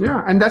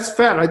 Yeah, and that's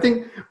fair. I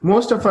think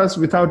most of us,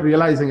 without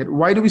realizing it,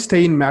 why do we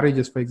stay in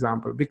marriages, for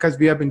example? Because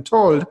we have been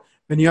told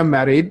when you're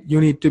married, you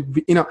need to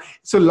be,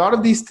 so a lot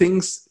of these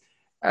things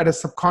at a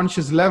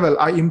subconscious level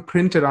are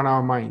imprinted on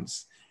our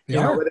minds.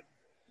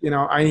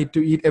 I need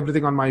to eat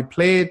everything on my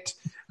plate.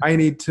 I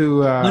need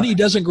to... money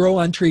doesn't grow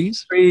on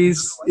trees.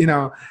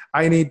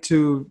 I need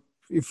to,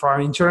 if our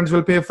insurance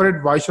will pay for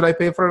it, why should I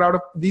pay for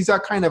it these are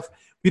kind of,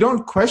 we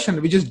don't question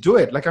it, we just do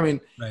it. Right.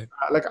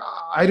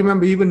 I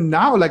remember even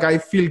now, I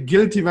feel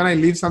guilty when I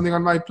leave something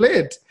on my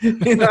plate.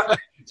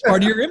 It's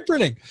part of your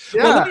imprinting.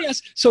 Yeah. Well, let me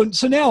ask, so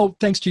now,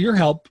 thanks to your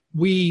help,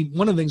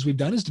 one of the things we've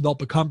done is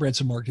develop a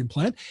comprehensive marketing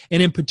plan.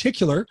 And in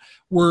particular,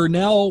 we're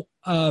now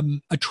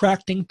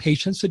attracting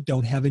patients that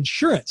don't have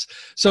insurance.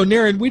 So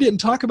Naren, we didn't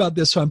talk about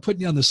this, so I'm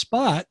putting you on the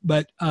spot,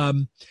 but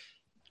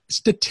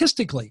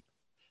statistically,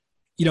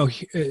 do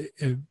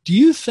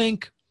you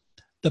think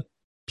the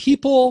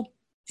people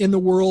in the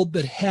world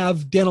that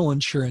have dental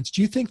insurance,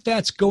 do you think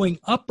that's going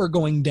up or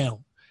going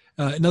down?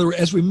 In other words,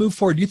 as we move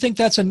forward, do you think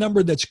that's a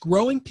number that's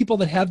growing, people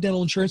that have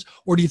dental insurance,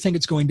 or do you think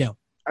it's going down?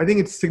 I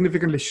think it's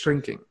significantly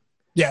shrinking.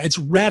 Yeah, it's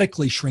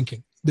radically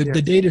shrinking.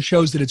 The data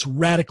shows that it's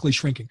radically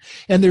shrinking.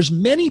 And there's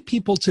many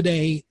people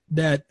today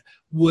that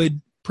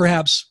would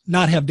perhaps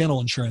not have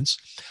dental insurance,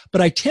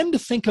 but I tend to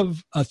think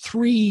of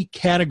three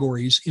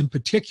categories in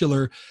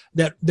particular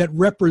that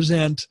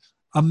represent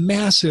a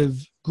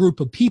massive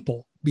group of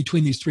people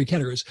between these three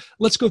categories.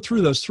 Let's go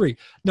through those three.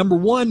 Number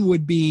one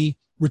would be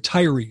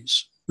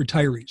retirees.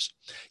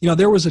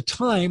 There was a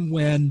time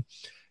when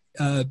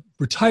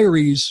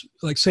retirees,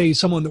 like say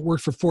someone that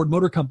worked for Ford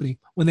Motor Company,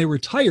 when they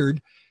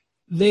retired,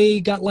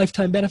 they got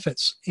lifetime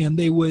benefits and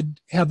they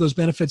would have those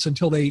benefits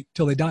until they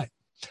died.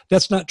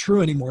 That's not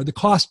true anymore. The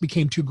cost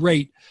became too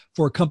great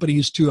for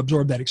companies to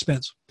absorb that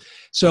expense.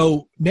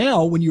 So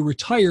now when you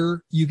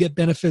retire, you get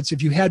benefits.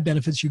 If you had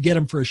benefits, you get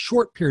them for a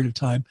short period of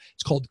time.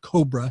 It's called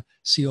COBRA,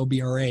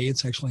 C-O-B-R-A.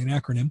 It's actually an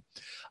acronym.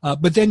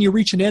 But then you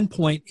reach an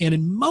endpoint, and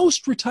in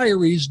most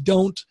retirees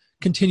don't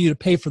continue to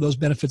pay for those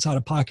benefits out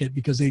of pocket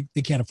because they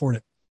can't afford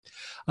it.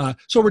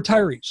 So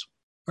retirees.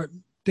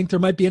 Think there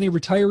might be any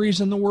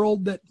retirees in the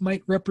world that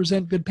might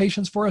represent good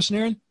patients for us,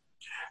 Naren?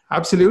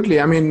 Absolutely.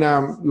 I mean,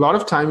 a lot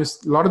of times,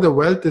 a lot of the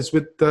wealth is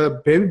with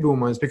the baby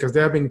boomers because they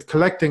have been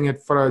collecting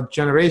it for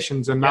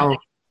generations, and now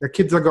the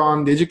kids are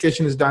gone, the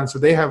education is done, so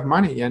they have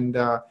money, and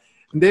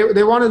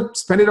they want to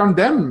spend it on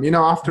them,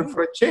 after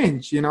for a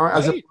change,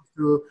 as opposed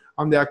to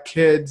on their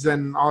kids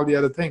and all the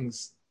other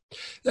things.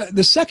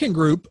 The second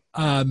group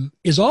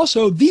is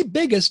also the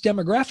biggest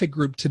demographic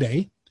group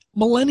today,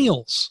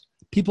 millennials.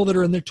 People that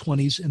are in their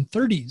 20s and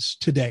 30s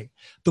today.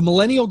 The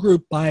millennial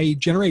group by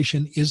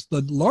generation is the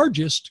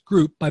largest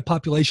group by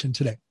population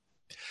today.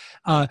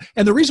 And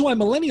the reason why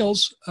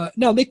millennials,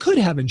 now they could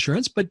have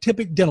insurance,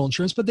 dental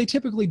insurance, but they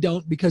typically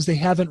don't because they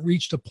haven't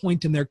reached a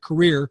point in their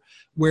career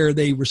where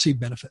they receive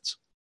benefits.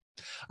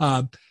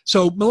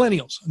 So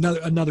millennials,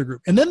 another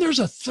group. And then there's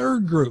a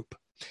third group.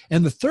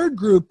 And the third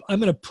group, I'm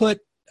going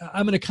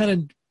to kind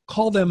of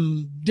call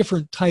them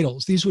different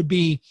titles. These would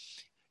be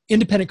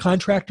independent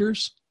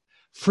contractors,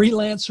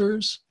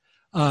 freelancers,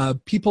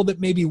 people that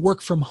maybe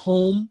work from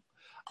home,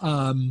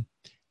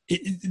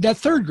 that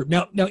third group.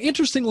 Now,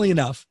 interestingly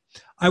enough,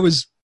 I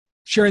was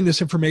sharing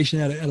this information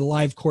at a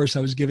live course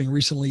I was giving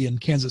recently in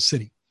Kansas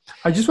City.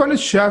 I just want to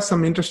share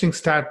some interesting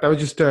stat. I was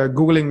just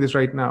Googling this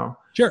right now.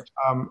 Sure.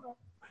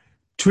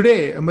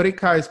 Today,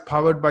 America is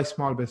powered by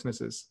small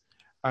businesses.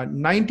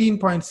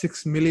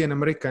 19.6 million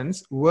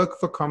Americans work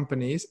for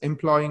companies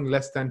employing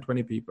less than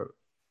 20 people.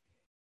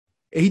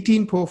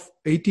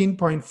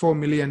 18.4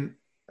 million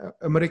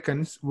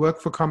Americans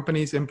work for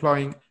companies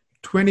employing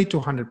 20 to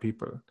 100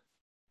 people.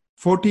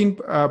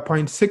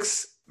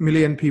 14.6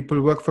 million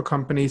people work for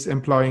companies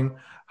employing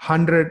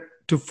 100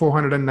 to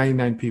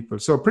 499 people.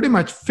 So pretty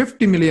much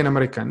 50 million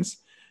Americans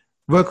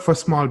work for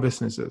small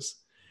businesses.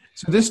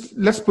 So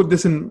let's put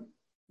this in,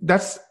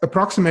 that's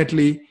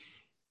approximately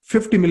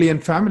 50 million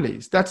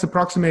families. That's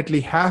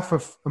approximately half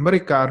of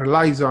America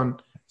relies on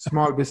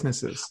small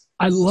businesses.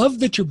 I love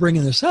that you're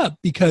bringing this up,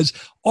 because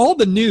all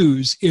the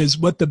news is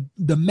what the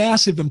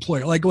massive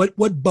employer, like what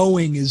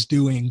Boeing is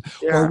doing,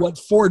 or what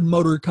Ford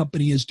Motor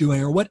Company is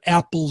doing, or what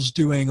Apple's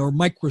doing, or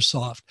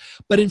Microsoft.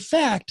 But in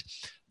fact,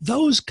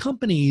 those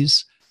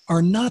companies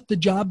are not the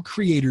job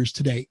creators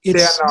today.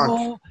 It's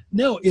small,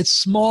 it's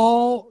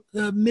small,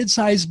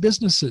 mid-sized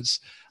businesses.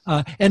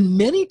 And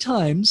many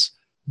times,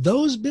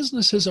 those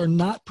businesses are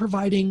not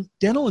providing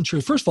dental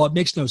insurance. First of all, it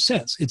makes no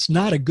sense. It's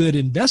not a good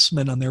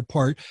investment on their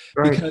part,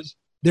 because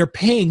they're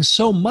paying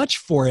so much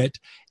for it,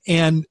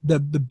 and the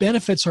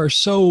benefits are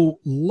so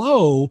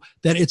low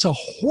that it's a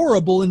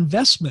horrible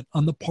investment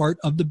on the part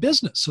of the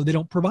business. So they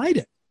don't provide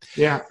it.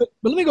 Yeah. But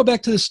let me go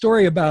back to the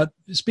story about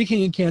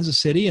speaking in Kansas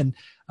City. And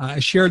I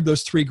shared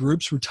those three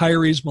groups: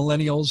 retirees,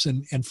 millennials,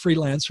 and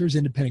freelancers,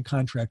 independent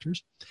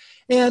contractors.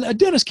 And a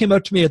dentist came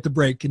up to me at the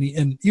break,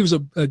 and he was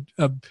a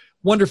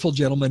wonderful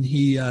gentleman.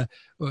 He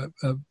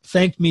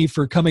thanked me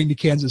for coming to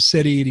Kansas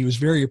City, and he was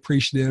very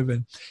appreciative.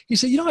 And he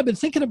said, I've been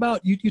thinking about,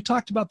 you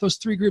talked about those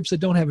three groups that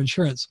don't have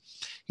insurance.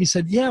 He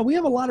said, yeah, we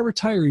have a lot of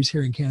retirees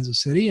here in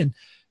Kansas City. And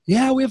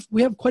yeah, we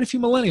have quite a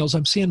few millennials.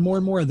 I'm seeing more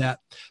and more of that.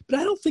 But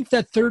I don't think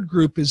that third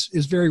group is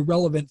very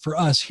relevant for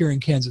us here in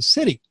Kansas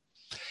City.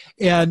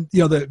 And,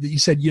 he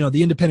said,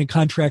 the independent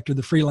contractor,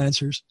 the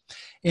freelancers.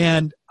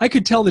 And I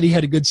could tell that he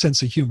had a good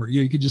sense of humor.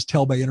 You could just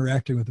tell by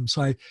interacting with him.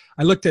 So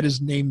I looked at his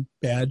name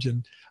badge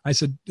and I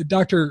said,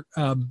 Doctor,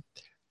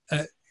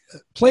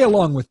 play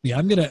along with me.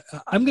 I'm gonna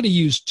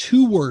use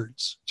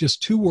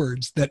just two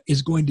words that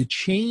is going to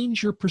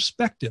change your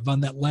perspective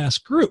on that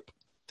last group.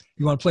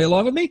 You want to play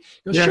along with me?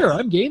 He goes, Sure,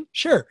 I'm game.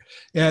 Sure.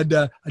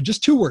 And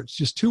just two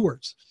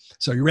words.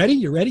 So you ready?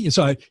 You're ready?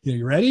 So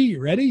you ready?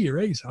 You're ready? You're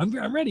ready? So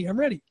I'm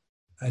ready.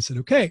 I said,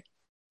 okay,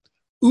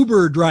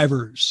 Uber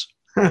drivers.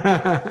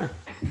 And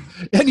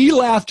he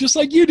laughed just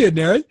like you did,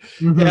 Naren.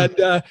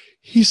 Mm-hmm. And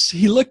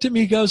he looked at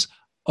me, he goes,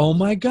 oh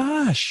my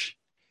gosh,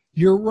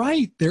 you're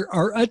right. There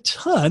are a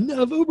ton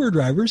of Uber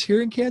drivers here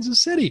in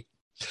Kansas City.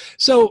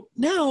 So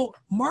now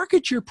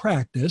market your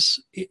practice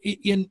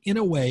in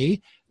a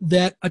way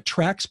that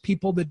attracts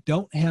people that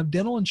don't have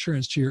dental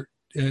insurance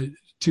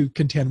to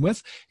contend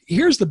with.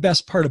 Here's the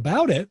best part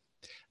about it.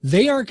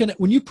 They are going to,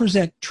 when you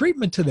present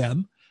treatment to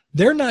them,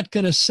 they're not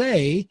going to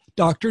say,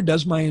 doctor,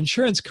 does my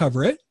insurance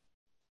cover it?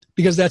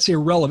 Because that's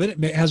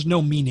irrelevant. It has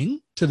no meaning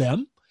to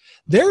them.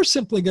 They're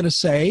simply going to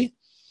say,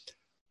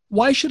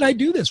 why should I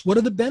do this? What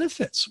are the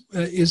benefits?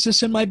 Is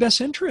this in my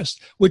best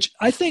interest? Which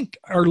I think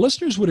our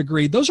listeners would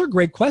agree. Those are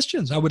great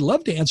questions. I would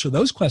love to answer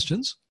those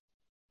questions.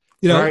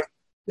 Right.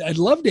 I'd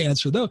love to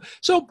answer those.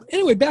 So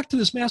anyway, back to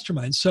this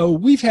mastermind. So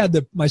we've had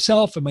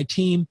myself and my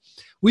team,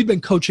 we've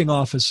been coaching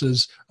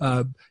offices.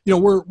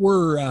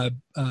 We're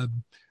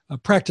a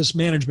practice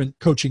management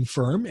coaching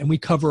firm, and we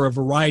cover a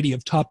variety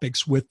of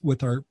topics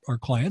with our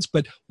clients.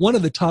 But one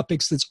of the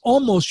topics that's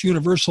almost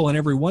universal in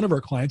every one of our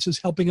clients is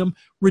helping them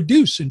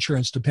reduce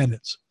insurance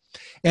dependence.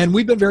 And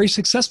we've been very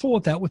successful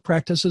with that with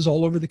practices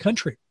all over the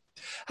country.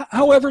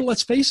 However,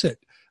 let's face it,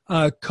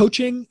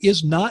 coaching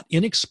is not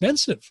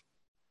inexpensive.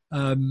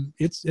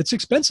 It's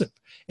expensive.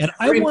 And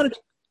I want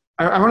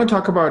to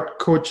talk about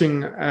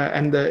coaching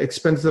and the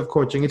expenses of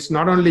coaching. It's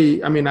not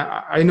only,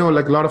 I know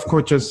like a lot of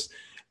coaches,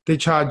 they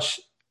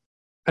charge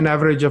an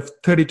average of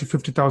 $30,000 to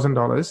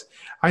 $50,000.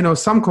 I know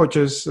some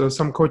coaches,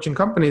 some coaching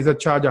companies that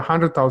charge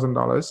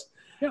 $100,000.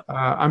 Yeah.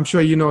 I'm sure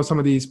you know some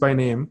of these by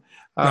name.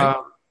 Right.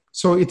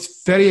 So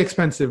it's very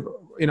expensive,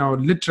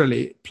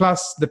 literally,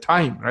 plus the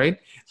time, right?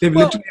 They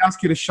literally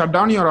ask you to shut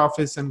down your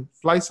office and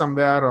fly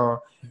somewhere,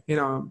 or,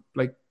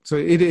 so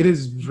it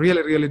is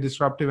really, really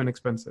disruptive and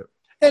expensive.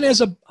 And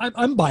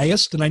I'm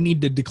biased, and I need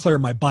to declare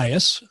my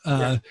bias.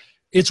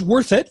 It's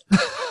worth it,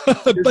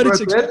 but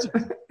it's expensive.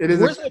 It is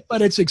worth it,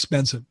 but it's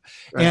expensive.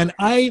 Right.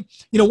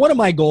 And one of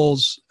my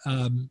goals,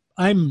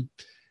 I'm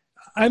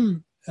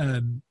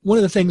one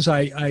of the things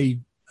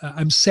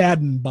I'm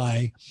saddened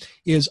by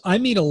is I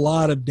meet a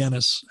lot of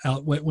dentists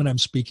out when I'm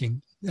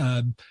speaking.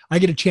 I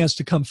get a chance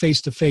to come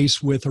face to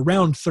face with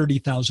around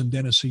 30,000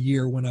 dentists a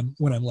year when I'm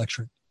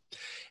lecturing,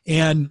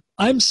 and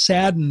I'm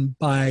saddened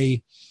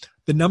by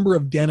the number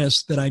of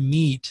dentists that I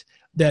meet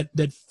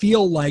that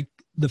feel like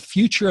the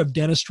future of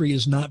dentistry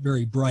is not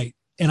very bright.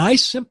 And I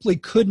simply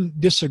couldn't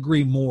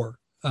disagree more.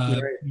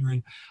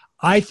 Right.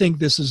 I think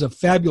this is a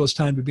fabulous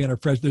time to be in our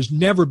profession. There's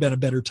never been a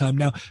better time.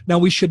 Now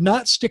we should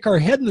not stick our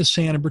head in the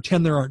sand and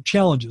pretend there aren't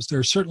challenges. There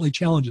are certainly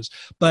challenges,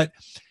 but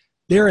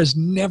there has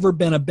never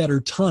been a better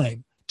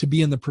time to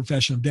be in the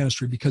profession of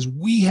dentistry because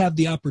we have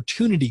the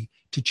opportunity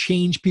to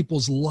change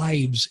people's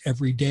lives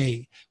every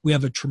day. We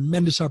have a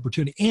tremendous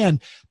opportunity.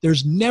 And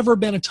there's never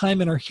been a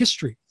time in our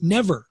history,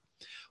 never,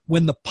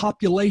 when the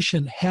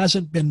population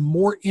hasn't been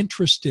more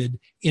interested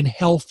in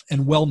health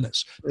and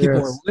wellness.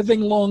 People are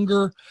living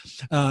longer.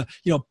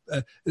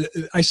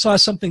 I saw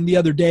something the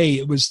other day.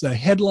 It was the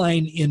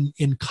headline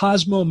in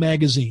Cosmo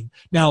magazine.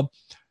 Now,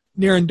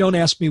 Naren, don't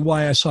ask me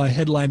why I saw a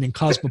headline in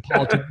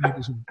Cosmopolitan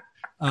magazine.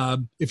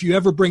 If you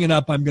ever bring it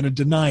up, I'm going to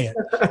deny it.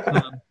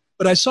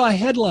 But I saw a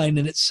headline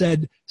and it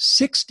said,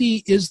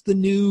 60 is the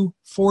new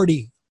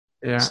 40.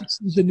 Yeah.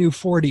 60 is the new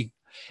 40.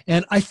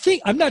 And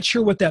I'm not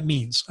sure what that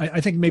means. I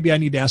think maybe I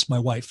need to ask my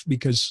wife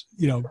because,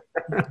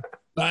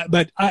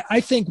 but I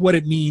think what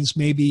it means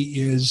maybe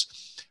is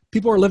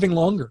people are living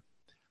longer.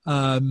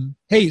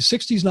 Hey,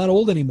 60 is not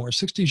old anymore.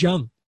 60 is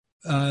young.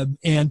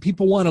 And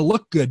people want to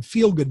look good,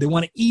 feel good. They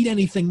want to eat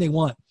anything they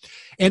want.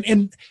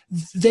 And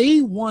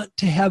they want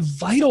to have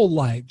vital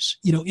lives,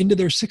 into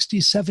their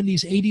 60s,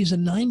 70s, 80s,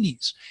 and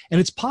 90s. And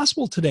it's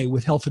possible today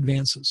with health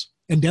advances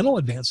and dental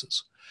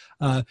advances.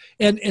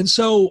 And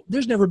so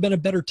there's never been a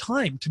better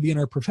time to be in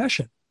our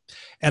profession.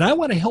 And I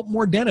want to help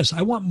more dentists.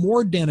 I want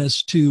more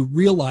dentists to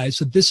realize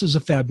that this is a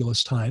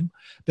fabulous time,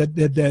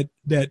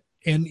 that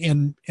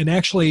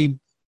actually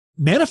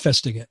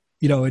manifesting it,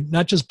 and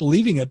not just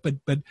believing it,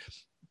 but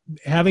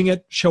having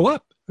it show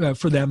up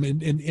for them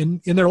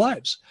in their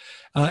lives.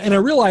 And I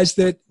realize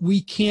that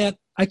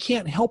I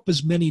can't help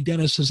as many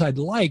dentists as I'd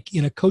like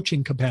in a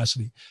coaching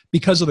capacity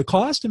because of the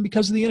cost and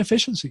because of the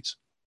inefficiencies.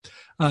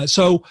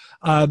 So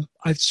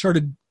I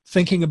started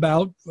thinking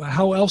about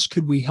how else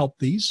could we help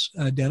these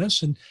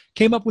dentists and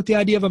came up with the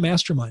idea of a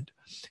mastermind.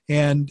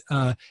 And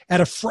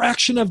at a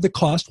fraction of the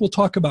cost, we'll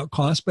talk about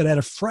cost, but at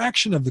a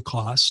fraction of the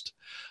cost,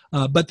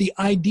 but the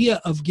idea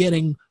of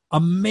getting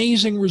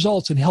amazing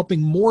results and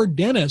helping more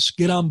dentists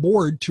get on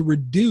board to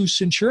reduce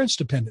insurance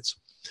dependence.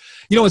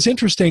 What's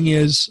interesting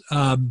is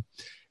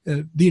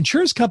the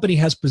insurance company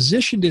has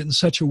positioned it in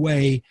such a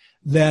way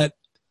that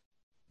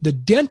the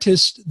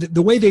dentist,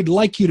 the way they'd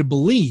like you to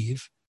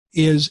believe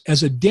is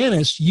as a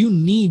dentist, you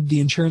need the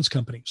insurance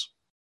companies.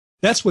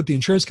 That's what the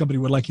insurance company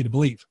would like you to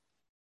believe.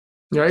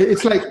 Yeah,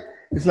 it's like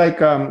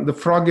the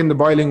frog in the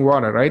boiling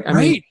water, right? I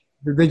mean,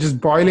 they're just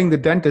boiling the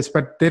dentist,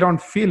 but they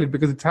don't feel it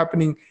because it's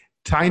happening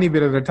tiny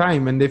bit at a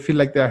time and they feel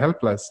like they're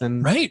helpless.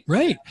 And right.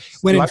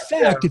 When in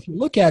fact, if you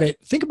look at it,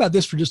 think about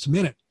this for just a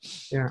minute.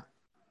 Yeah.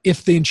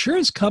 If the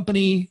insurance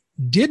company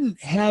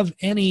didn't have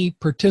any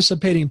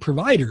participating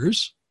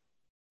providers,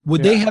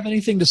 would they have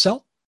anything to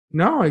sell?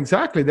 No,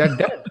 exactly. They're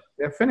dead.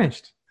 They're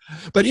finished.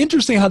 But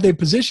interesting how they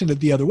positioned it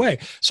the other way.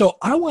 So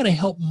I want to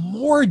help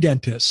more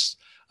dentists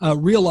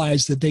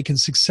realize that they can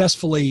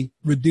successfully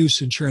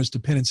reduce insurance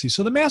dependency.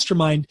 So the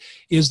mastermind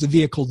is the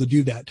vehicle to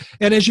do that.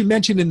 And as you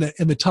mentioned in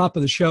the top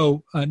of the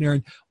show,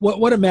 Naren,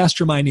 what a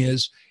mastermind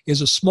is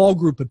a small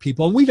group of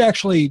people. And we've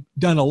actually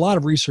done a lot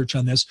of research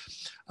on this.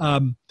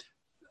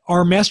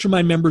 Our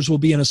mastermind members will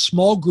be in a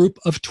small group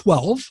of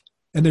 12,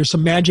 and there's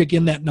some magic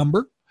in that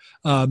number,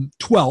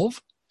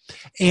 12.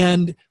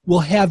 And we'll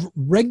have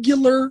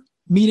regular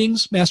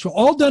meetings,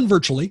 all done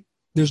virtually.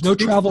 There's no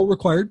travel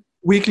required.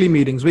 Weekly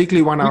meetings,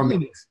 weekly 1 hour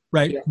meetings.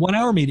 Right, 1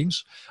 hour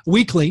meetings,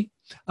 weekly,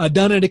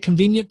 done at a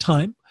convenient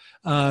time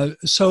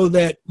so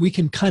that we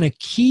can kind of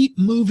keep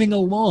moving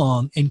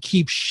along and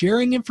keep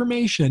sharing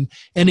information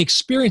and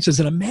experiences.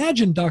 And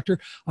imagine, doctor,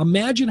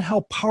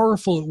 how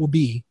powerful it will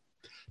be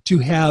to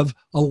have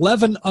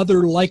 11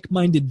 other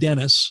like-minded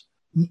dentists,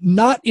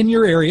 not in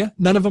your area.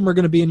 None of them are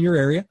going to be in your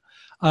area.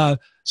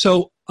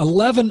 So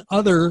 11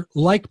 other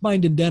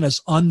like-minded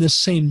dentists on this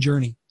same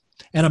journey.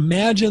 And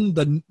imagine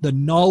the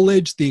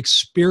knowledge, the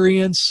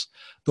experience,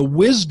 the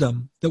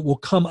wisdom that will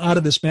come out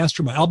of this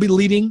mastermind. I'll be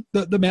leading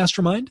the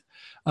mastermind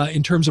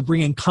in terms of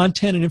bringing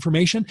content and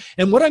information.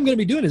 And what I'm going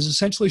to be doing is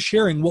essentially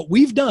sharing what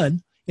we've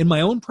done in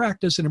my own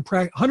practice and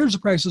in hundreds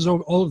of practices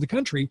all over the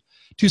country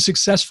to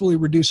successfully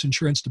reduce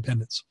insurance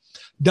dependence,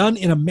 done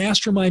in a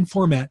mastermind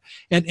format.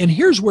 And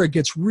here's where it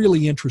gets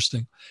really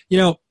interesting.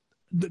 The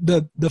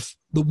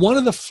one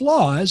of the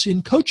flaws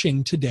in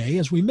coaching today,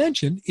 as we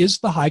mentioned, is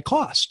the high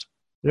cost.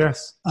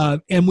 Yes.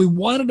 And we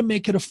wanted to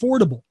make it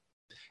affordable,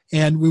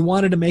 and we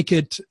wanted to make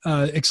it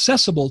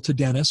accessible to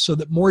dentists so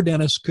that more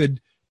dentists could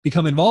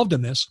become involved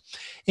in this.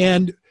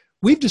 And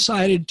we've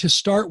decided to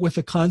start with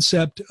a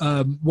concept,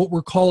 what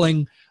we're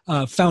calling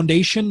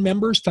foundational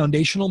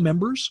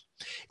members.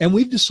 And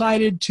we've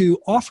decided to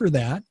offer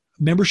that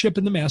membership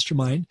in the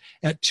mastermind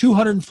at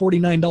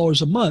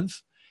 $249 a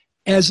month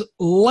as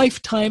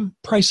lifetime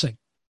pricing.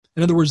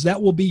 In other words,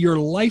 that will be your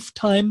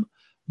lifetime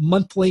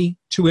monthly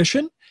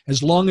tuition.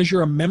 As long as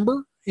you're a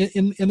member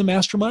in the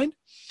mastermind,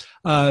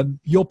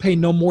 you'll pay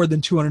no more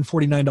than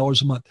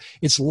 $249 a month.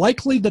 It's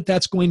likely that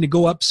that's going to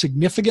go up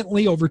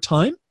significantly over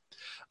time.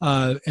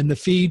 and the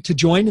fee to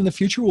join in the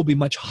future will be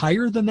much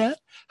higher than that.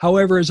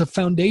 However, as a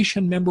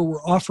foundation member,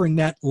 we're offering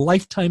that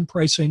lifetime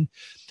pricing.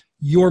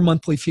 Your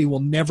monthly fee will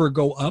never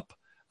go up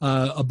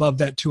above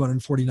that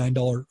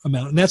 $249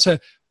 amount. And that's a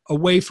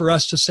way for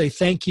us to say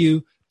thank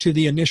you to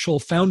the initial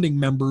founding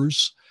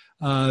members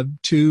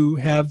to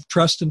have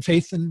trust and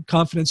faith and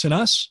confidence in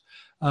us.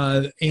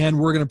 And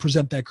we're going to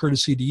present that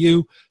courtesy to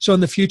you. So in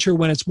the future,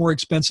 when it's more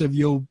expensive,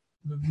 you'll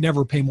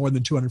never pay more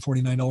than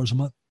 $249 a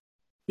month.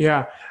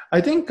 Yeah,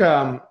 I think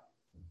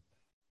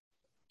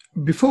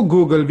before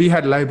Google, we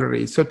had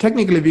libraries. So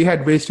technically, we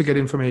had ways to get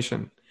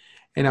information.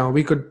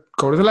 We could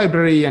go to the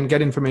library and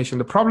get information.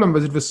 The problem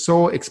was it was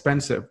so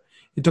expensive.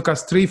 It took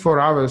us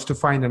 3-4 hours to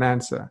find an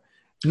answer.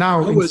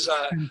 Now,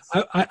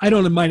 I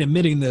don't mind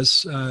admitting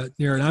this,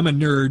 Darren. I'm a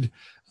nerd.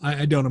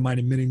 I don't mind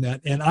admitting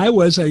that. And I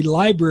was a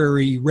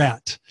library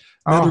rat.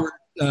 In other words,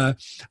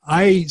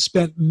 I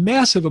spent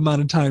massive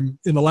amount of time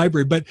in the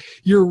library. But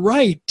you're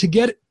right.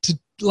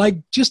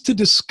 Just to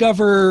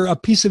discover a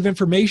piece of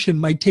information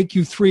might take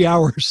you 3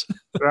 hours.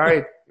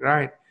 Right.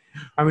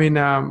 I mean,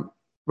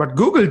 what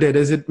Google did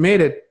is it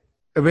made it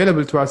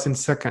available to us in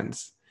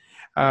seconds.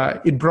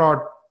 It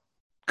brought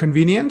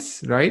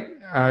convenience, right?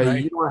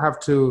 You don't have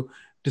to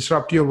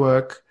disrupt your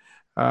work.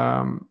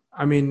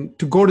 I mean,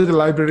 to go to the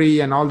library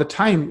and all the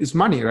time is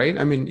money, right?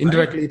 I mean,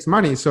 indirectly it's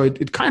money. So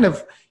it kind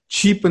of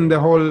cheapened the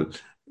whole,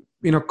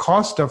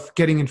 cost of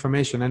getting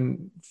information.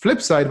 And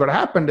flip side, what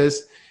happened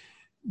is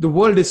the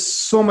world is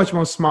so much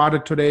more smarter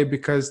today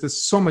because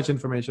there's so much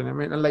information. I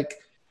mean, like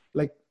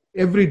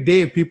every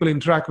day people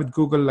interact with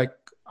Google like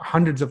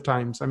hundreds of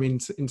times. I mean,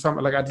 in some,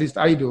 like at least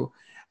I do.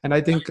 And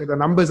I think the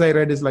numbers I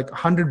read is like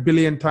 100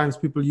 billion times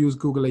people use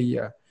Google a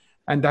year.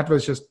 And that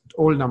was just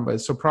old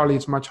numbers. So probably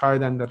it's much higher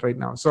than that right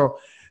now. So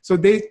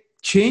they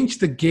changed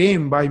the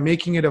game by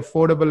making it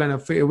affordable and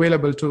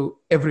available to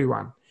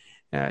everyone.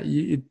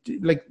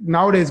 Like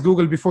nowadays,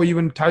 Google, before you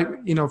even type,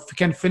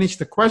 can finish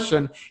the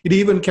question, it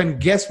even can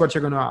guess what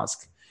you're going to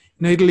ask.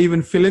 It'll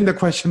even fill in the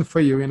question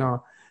for you,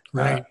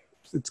 Right.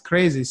 It's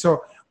crazy.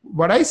 So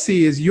what I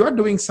see is you are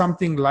doing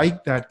something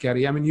like that,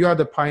 Gary. I mean, you are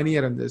the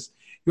pioneer in this.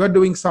 You are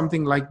doing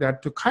something like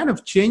that to kind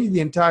of change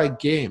the entire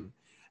game.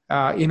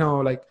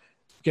 Like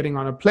getting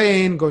on a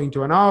plane, going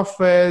to an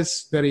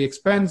office, very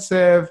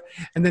expensive.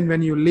 And then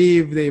when you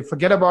leave, they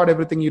forget about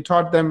everything you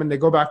taught them and they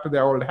go back to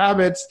their old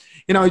habits.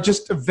 It's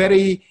just a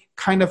very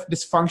kind of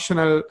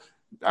dysfunctional.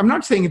 I'm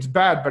not saying it's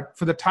bad, but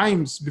for the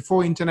times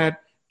before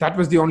internet, that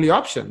was the only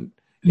option.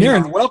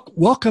 Darren,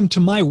 welcome to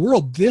my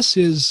world. This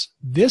is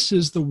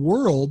the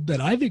world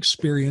that I've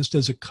experienced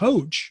as a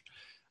coach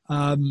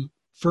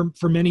for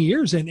many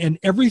years, and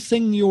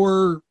everything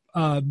you're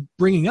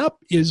bringing up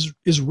is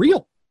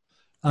real.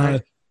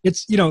 Right.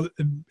 It's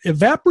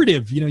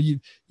evaporative. You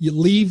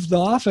leave the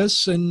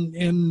office,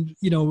 and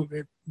a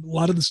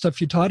lot of the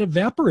stuff you taught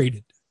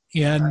evaporated,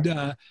 and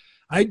right.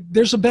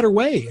 There's a better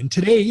way. And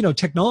today,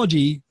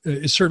 technology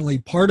is certainly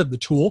part of the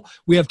tool.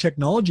 We have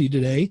technology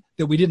today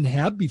that we didn't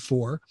have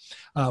before.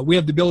 We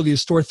have the ability to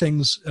store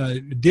things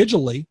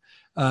digitally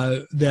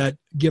that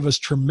give us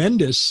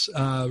tremendous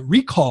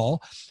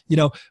recall.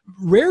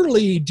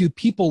 Rarely do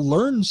people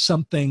learn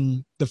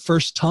something the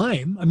first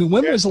time. I mean,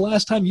 when was the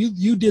last time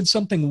you did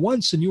something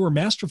once and you were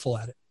masterful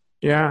at it?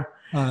 Yeah.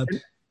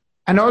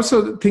 And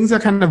also things are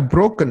kind of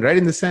broken, right?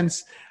 In the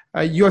sense,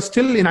 you're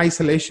still in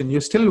isolation.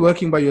 You're still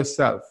working by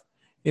yourself.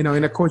 In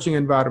a coaching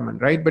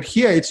environment, right? But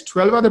here it's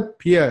 12 other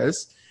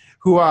peers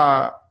who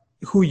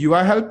you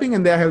are helping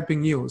and they're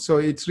helping you. So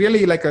it's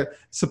really like a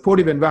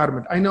supportive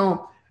environment. I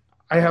know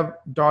I have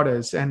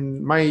daughters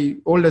and my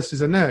oldest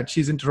is a nerd.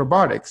 She's into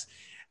robotics.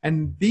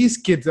 And these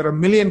kids, there are 1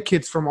 million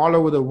kids from all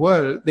over the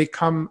world. They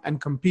come and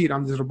compete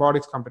on this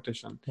robotics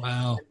competition.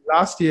 Wow. And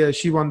last year,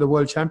 she won the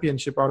world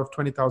championship out of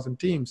 20,000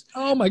 teams.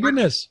 Oh my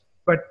goodness.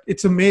 But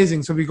it's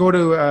amazing. So we go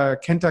to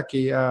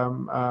Kentucky,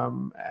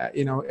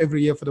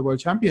 every year for the World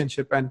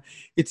Championship, and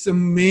it's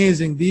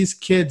amazing. These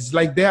kids,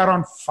 like they are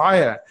on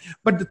fire.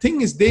 But the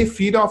thing is, they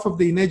feed off of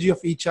the energy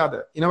of each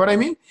other. You know what I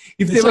mean?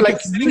 If they were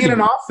like sitting in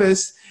an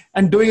office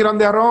and doing it on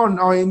their own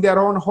or in their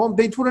own home,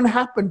 it wouldn't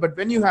happen. But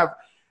when you have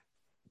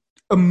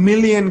 1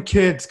 million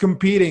kids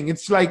competing,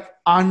 it's like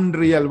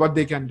unreal what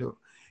they can do.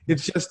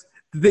 It's just.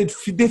 They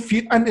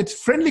feed, and it's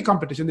friendly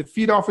competition. They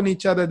feed off on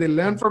each other. They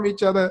learn from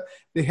each other.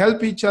 They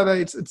help each other.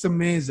 It's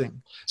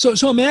amazing.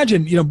 So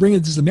imagine,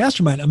 bringing this to the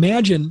mastermind.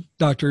 Imagine,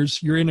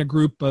 doctors, you're in a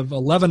group of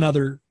 11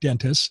 other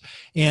dentists,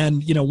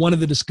 and one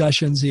of the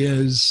discussions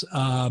is,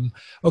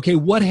 okay,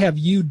 what have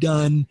you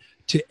done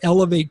to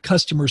elevate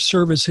customer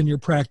service in your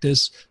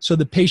practice so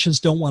the patients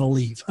don't want to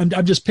leave?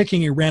 I'm just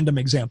picking a random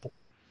example.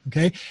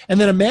 Okay. And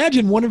then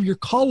imagine one of your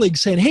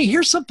colleagues saying, hey,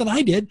 here's something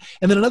I did.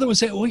 And then another one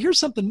saying, well, here's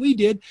something we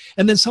did.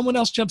 And then someone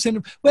else jumps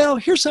in. Well,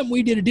 here's something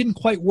we did. It didn't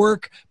quite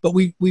work, but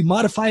we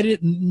modified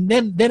it and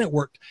then it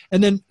worked.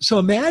 And then, so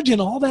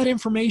imagine all that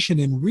information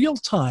in real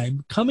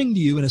time coming to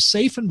you in a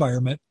safe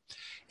environment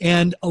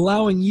and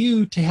allowing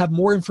you to have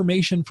more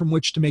information from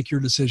which to make your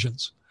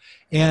decisions.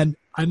 And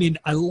I mean,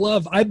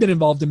 I've been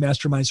involved in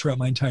masterminds throughout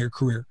my entire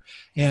career.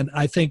 And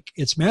I think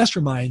it's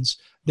masterminds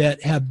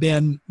that have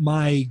been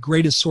my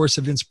greatest source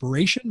of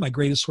inspiration, my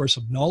greatest source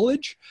of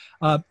knowledge,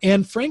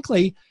 and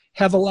frankly,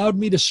 have allowed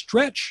me to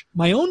stretch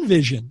my own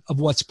vision of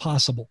what's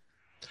possible.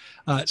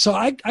 So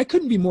I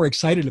couldn't be more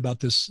excited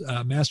about this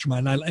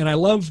mastermind. And I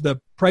love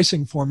the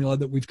pricing formula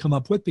that we've come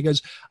up with,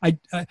 because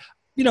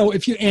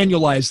if you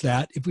annualize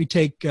that, if we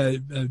take,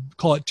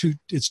 call it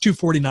it's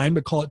 $249,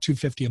 but call it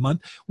 $250 a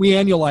month, we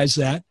annualize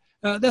that.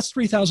 That's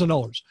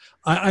 $3,000.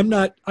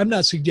 I'm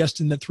not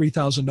suggesting that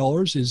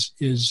 $3,000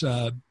 is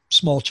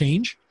small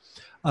change.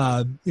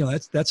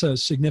 That's a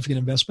significant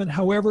investment.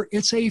 However,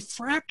 it's a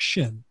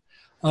fraction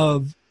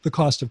of the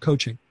cost of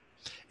coaching.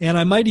 And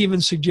I might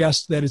even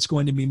suggest that it's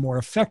going to be more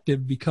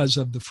effective because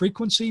of the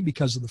frequency,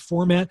 because of the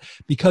format,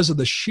 because of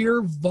the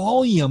sheer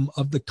volume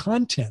of the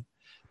content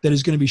that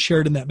is going to be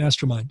shared in that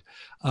mastermind.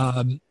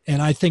 And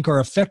I think our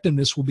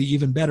effectiveness will be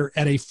even better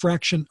at a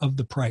fraction of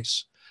the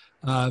price.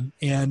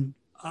 And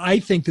I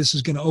think this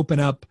is going to open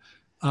up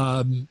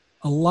a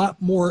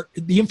lot more.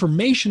 The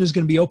information is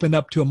going to be opened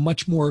up to a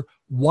much more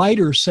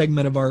wider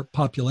segment of our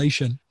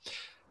population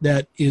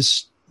that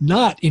is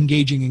not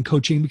engaging in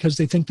coaching because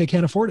they think they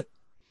can't afford it.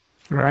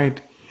 Right.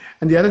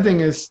 And the other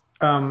thing is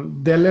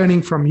they're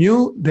learning from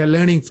you, they're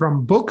learning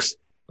from books,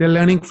 they're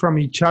learning from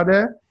each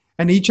other,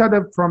 and each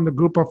other from the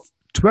group of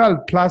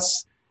 12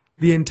 plus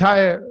the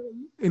entire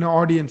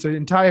audience, the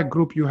entire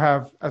group you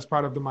have as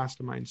part of the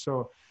mastermind.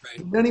 So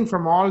learning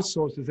from all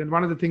sources. And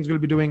one of the things we'll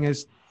be doing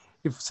is,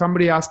 if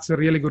somebody asks a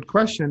really good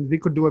question, we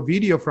could do a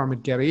video from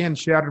it, Gary, and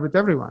share it with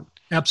everyone.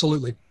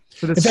 Absolutely.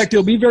 So in fact,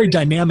 it'll be very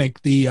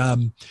dynamic.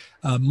 The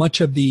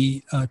much of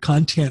the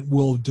content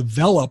will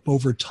develop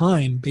over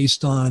time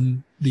based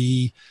on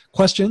the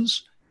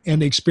questions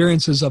and the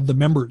experiences of the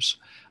members.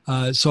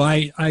 So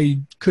I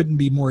couldn't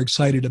be more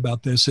excited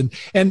about this. And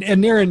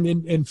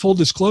Naren, in full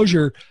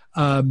disclosure,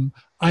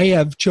 I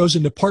have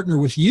chosen to partner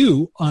with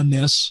you on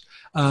this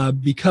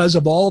because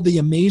of all the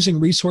amazing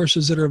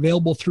resources that are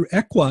available through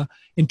Equa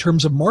in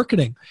terms of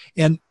marketing.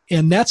 And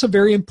that's a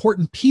very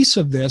important piece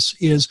of this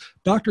is,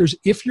 doctors,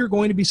 if you're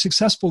going to be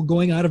successful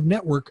going out of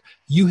network,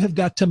 you have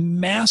got to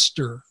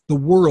master the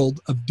world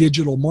of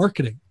digital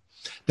marketing.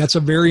 That's a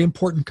very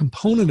important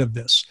component of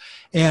this.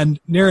 And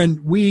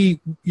Naren, we're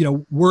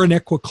an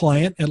Equa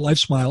client at Life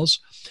Smiles,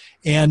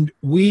 and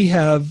we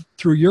have,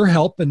 through your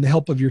help and the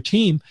help of your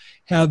team,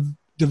 have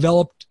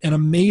developed an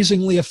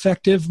amazingly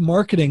effective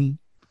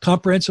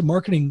comprehensive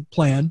marketing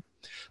plan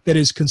that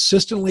is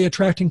consistently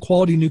attracting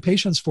quality new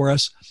patients for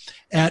us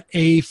at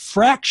a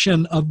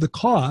fraction of the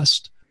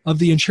cost of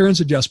the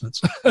insurance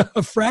adjustments,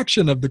 a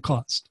fraction of the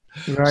cost.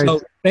 Right. So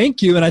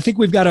thank you. And I think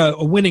we've got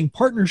a winning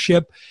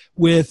partnership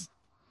with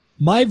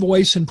my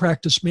voice in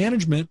practice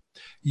management,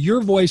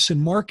 your voice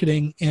in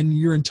marketing, and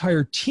your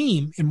entire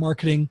team in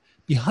marketing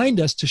behind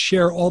us to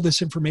share all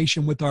this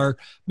information with our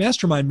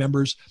mastermind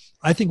members.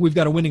 I think we've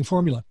got a winning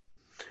formula.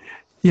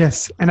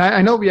 Yes, and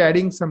I know we are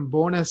adding some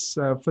bonus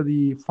for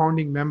the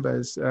founding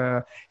members.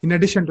 In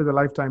addition to the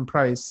lifetime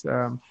price,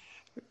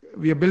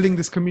 we are building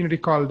this community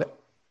called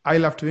I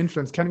Love to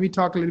Influence. Can we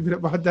talk a little bit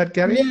about that,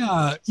 Gary?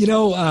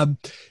 Yeah,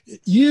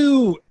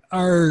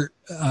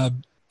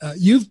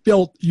 you've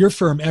built your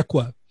firm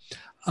Equa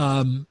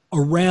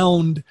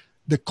around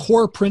the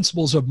core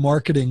principles of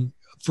marketing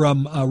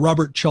from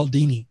Robert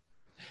Cialdini.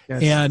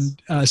 Yes.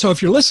 And so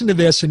if you're listening to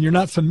this and you're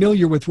not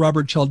familiar with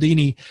Robert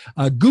Cialdini,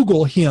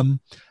 Google him.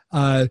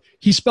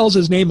 He spells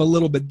his name a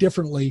little bit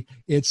differently.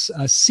 It's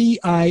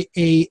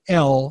Cialdini.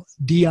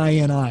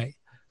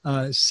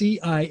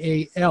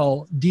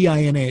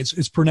 Cialdini.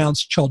 It's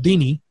pronounced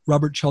Cialdini,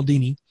 Robert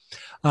Cialdini.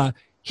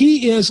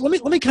 He is,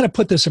 let me kind of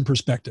put this in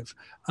perspective.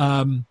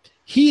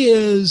 He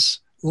is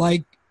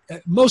like,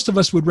 most of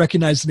us would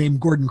recognize the name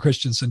Gordon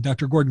Christensen,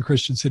 Dr. Gordon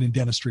Christensen in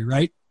dentistry,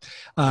 right?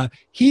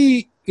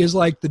 He is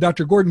like the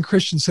Dr. Gordon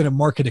Christensen of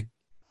marketing.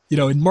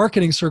 In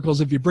marketing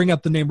circles, if you bring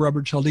up the name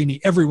Robert Cialdini,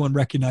 everyone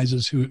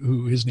recognizes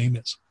who his name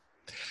is.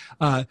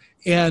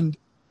 And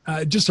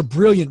just a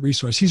brilliant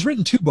resource. He's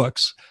written 2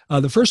 books.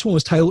 The first one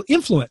was titled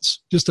Influence,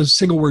 just a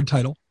single word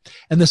title.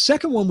 And the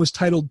second one was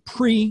titled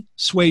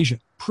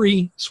Pre-Suasion.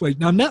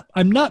 Now,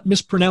 I'm not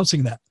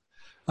mispronouncing that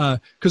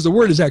because the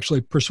word is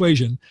actually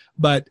persuasion,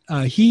 but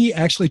he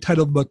actually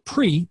titled the book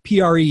Pre,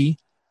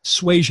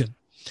 Suasion.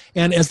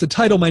 And as the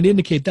title might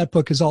indicate, that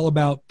book is all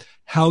about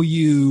how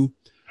you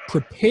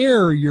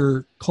prepare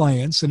your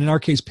clients, and in our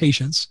case,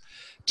 patients,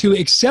 to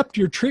accept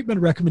your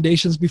treatment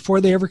recommendations before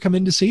they ever come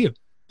in to see you.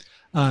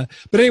 But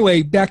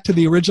anyway, back to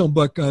the original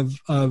book of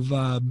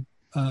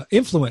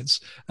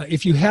Influence.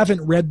 If you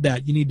haven't read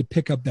that, you need to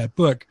pick up that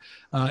book.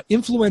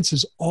 Influence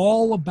is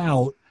all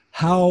about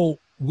how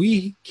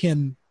we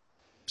can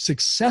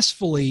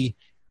successfully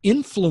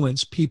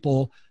influence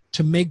people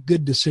to make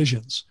good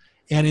decisions.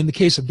 And in the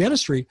case of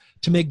dentistry,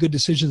 to make good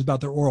decisions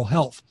about their oral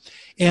health.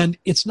 And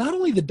it's not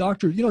only the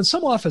doctor, in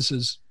some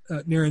offices,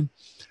 Naren,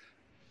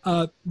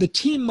 the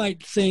team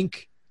might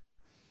think,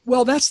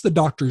 well, that's the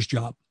doctor's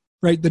job.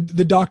 right?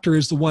 The doctor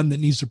is the one that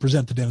needs to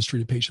present the dentistry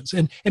to patients.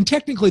 And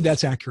technically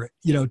that's accurate.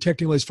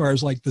 Technically, as far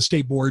as like the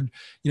state board,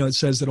 it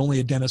says that only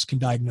a dentist can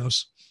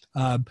diagnose.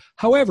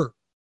 However,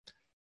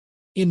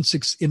 in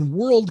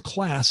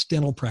world-class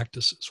dental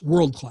practices,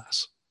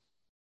 world-class,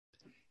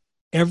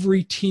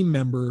 every team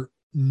member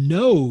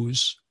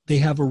knows they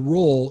have a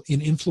role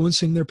in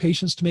influencing their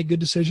patients to make good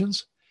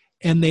decisions,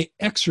 and they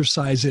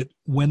exercise it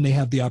when they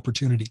have the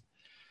opportunity.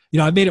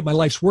 I've made it my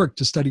life's work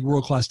to study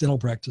world-class dental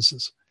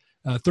practices,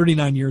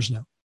 39 years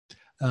now.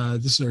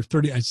 This is our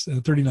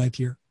 39th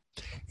year.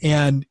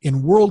 And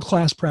in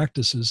world-class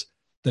practices,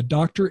 the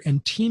doctor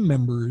and team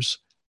members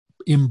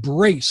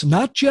embrace,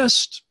 not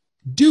just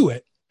do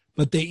it,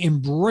 but they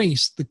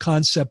embrace the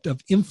concept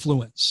of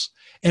influence.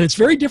 And it's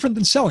very different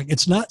than selling.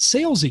 It's not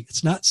salesy.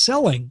 It's not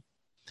selling.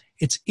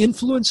 It's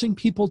influencing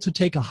people to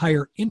take a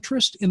higher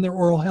interest in their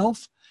oral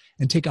health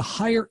and take a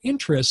higher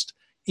interest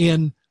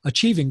in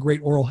achieving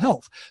great oral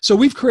health. So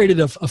we've created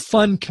a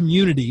fun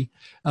community,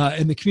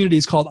 and the community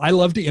is called I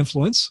Love to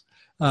Influence.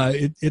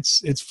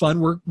 It's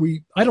fun.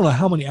 I don't know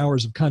how many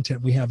hours of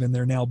content we have in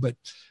there now, but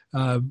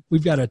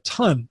we've got a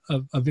ton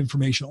of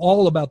information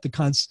all about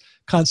the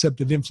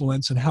concept of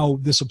influence and how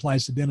this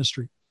applies to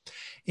dentistry.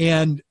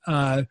 And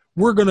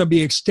we're going to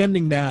be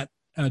extending that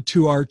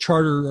to our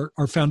charter,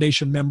 our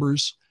foundation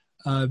members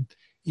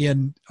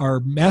in our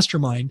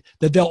mastermind,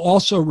 that they'll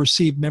also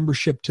receive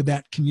membership to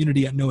that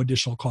community at no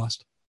additional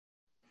cost.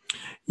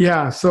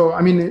 Yeah. So,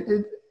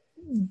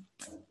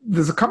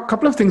 there's a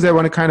couple of things I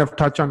want to kind of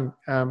touch on,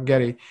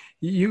 Gary.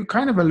 You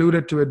kind of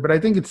alluded to it, but I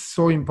think it's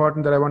so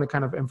important that I want to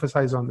kind of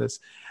emphasize on this.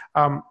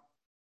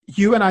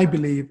 You and I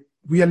believe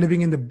we are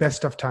living in the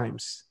best of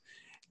times.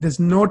 There's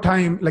no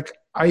time, like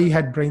I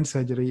had brain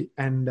surgery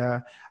and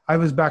I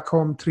was back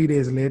home 3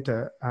 days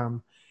later.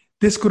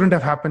 This couldn't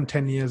have happened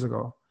 10 years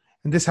ago.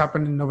 And this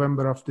happened in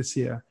November of this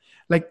year.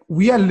 Like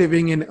we are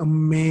living in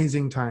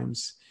amazing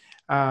times.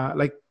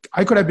 Like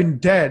I could have been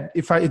dead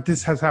if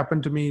this has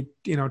happened to me,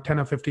 10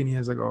 or 15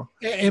 years ago.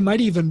 It might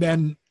even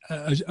been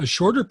a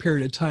shorter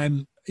period of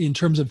time in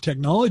terms of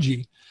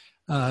technology.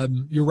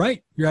 You're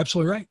right. You're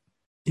absolutely right.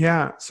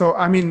 Yeah. So,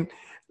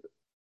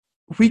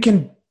 we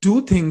can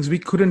do things we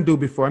couldn't do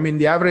before.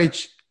 The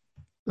average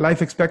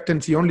life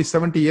expectancy only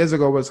 70 years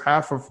ago was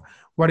half of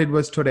what it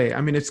was today.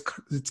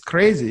 It's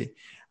crazy.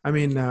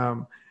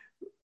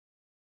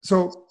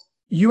 So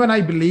you and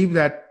I believe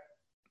that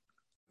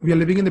we are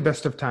living in the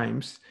best of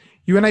times.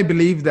 You and I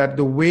believe that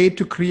the way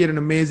to create an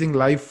amazing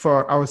life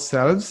for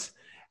ourselves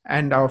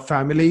and our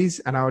families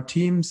and our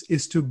teams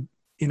is to,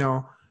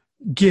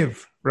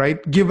 give,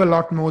 right? Give a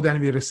lot more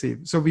than we receive.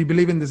 So we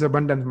believe in this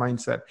abundant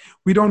mindset.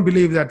 We don't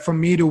believe that for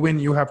me to win,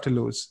 you have to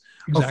lose.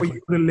 Exactly. Or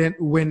for you to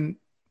win,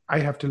 I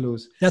have to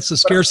lose. That's the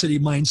scarcity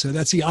mindset.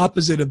 That's the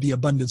opposite of the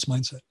abundance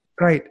mindset.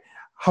 Right.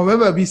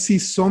 However, we see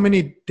so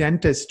many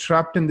dentists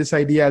trapped in this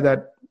idea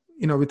that,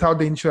 without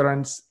the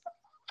insurance,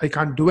 I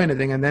can't do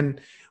anything. And then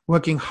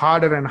working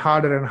harder and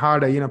harder and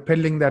harder,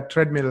 pedaling that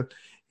treadmill,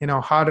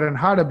 harder and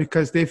harder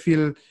because they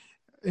feel,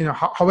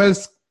 how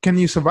else can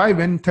you survive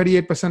when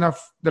 38% of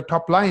the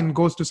top line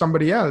goes to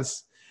somebody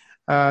else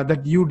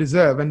that you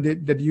deserve and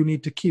that you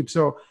need to keep.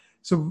 So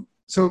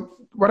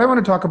what I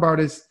want to talk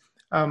about is,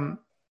 to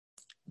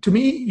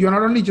me, you're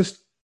not only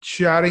just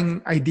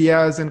sharing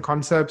ideas and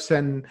concepts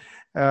and,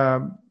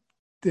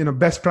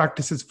 best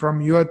practices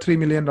from your $3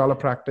 million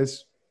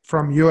practice,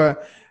 from your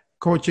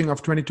coaching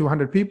of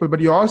 2,200 people, but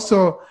you're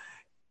also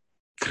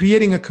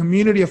creating a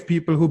community of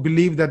people who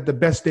believe that the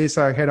best days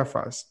are ahead of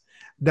us,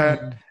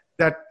 that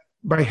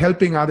by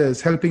helping others,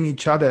 helping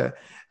each other,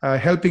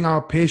 helping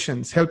our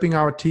patients, helping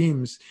our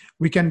teams,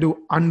 we can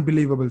do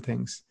unbelievable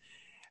things.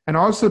 And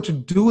also to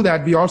do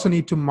that, we also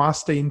need to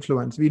master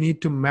influence. We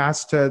need to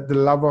master the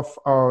love of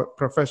our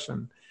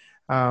profession.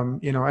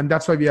 And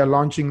that's why we are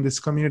launching this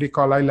community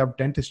called I Love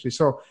Dentistry.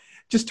 So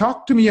just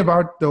talk to me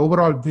about the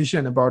overall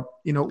vision about,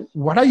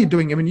 what are you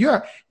doing? You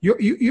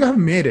have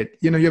made it,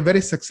 you're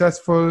very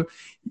successful.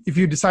 If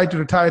you decide to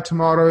retire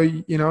tomorrow,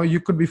 you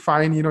could be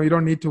fine. You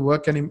don't need to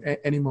work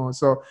anymore.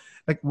 So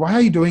like, why are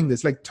you doing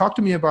this? Like, talk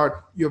to me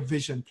about your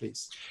vision,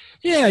 please.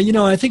 Yeah.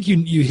 I think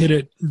you hit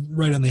it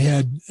right on the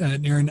head,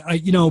 Naren.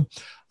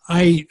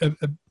 I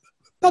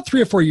about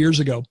 3 or 4 years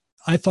ago,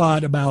 I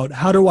thought about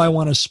how do I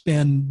want to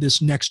spend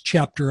this next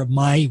chapter of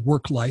my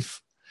work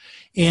life?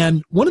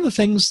 And one of the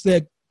things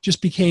that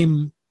just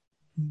became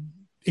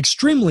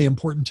extremely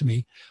important to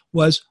me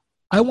was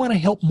I want to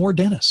help more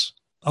dentists.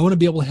 I want to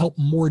be able to help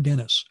more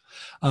dentists.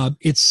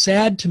 It's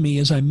sad to me,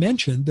 as I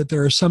mentioned, that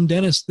there are some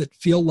dentists that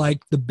feel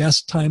like the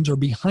best times are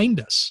behind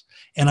us.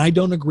 And I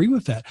don't agree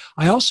with that.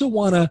 I also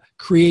want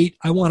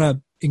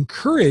to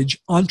encourage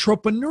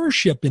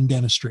entrepreneurship in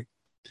dentistry.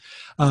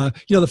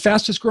 The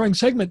fastest growing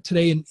segment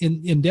today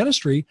in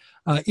dentistry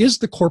is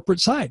the corporate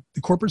side.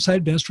 The corporate side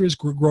of dentistry is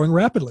growing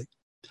rapidly.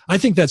 I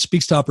think that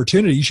speaks to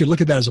opportunity. You should look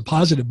at that as a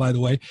positive, by the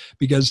way,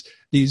 because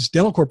these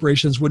dental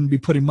corporations wouldn't be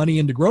putting money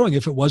into growing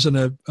if it wasn't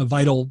a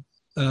vital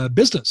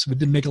business, if it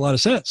didn't make a lot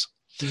of sense.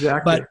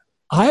 Exactly. But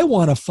I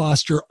want to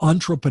foster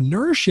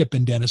entrepreneurship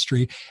in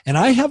dentistry, and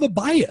I have a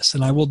bias,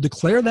 and I will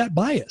declare that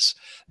bias.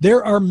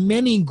 There are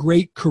many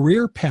great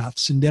career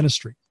paths in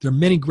dentistry. There are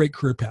many great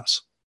career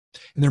paths,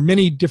 and there are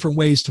many different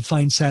ways to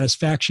find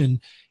satisfaction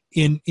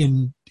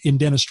in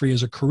dentistry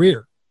as a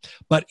career.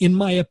 But in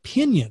my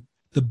opinion,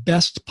 the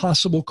best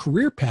possible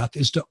career path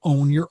is to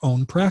own your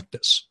own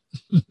practice.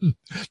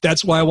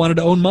 That's why I wanted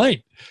to own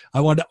mine.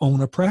 I wanted to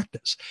own a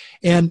practice.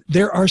 And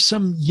there are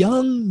some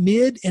young,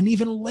 mid, and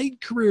even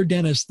late career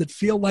dentists that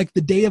feel like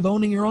the day of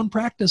owning your own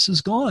practice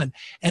is gone.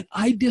 And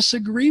I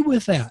disagree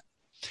with that.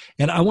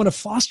 And I want to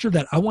foster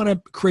that. I want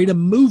to create a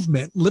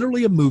movement,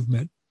 literally a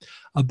movement,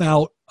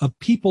 of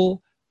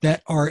people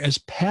that are as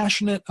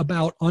passionate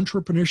about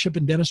entrepreneurship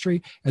in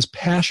dentistry, as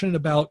passionate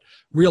about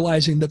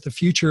realizing that the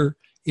future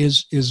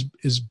is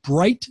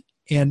bright,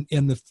 and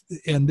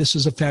this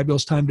is a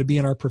fabulous time to be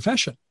in our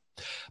profession.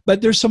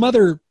 But there's some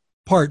other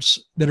parts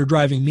that are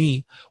driving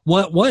me.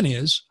 One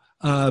is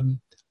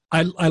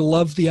I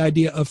love the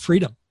idea of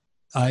freedom.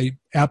 I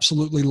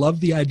absolutely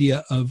love the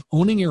idea of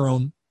owning your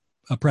own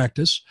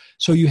practice,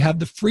 so you have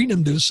the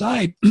freedom to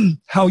decide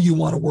how you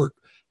want to work,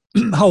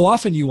 how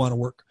often you want to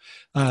work.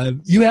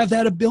 You have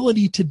that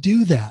ability to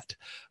do that,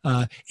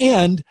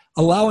 and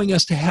allowing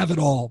us to have it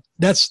all.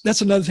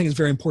 That's another thing that's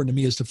very important to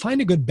me, is to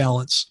find a good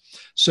balance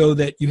so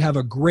that you have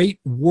a great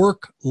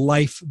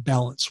work-life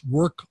balance.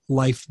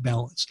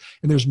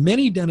 And there's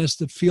many dentists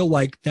that feel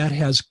like that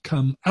has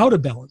come out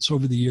of balance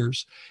over the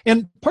years,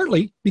 and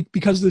partly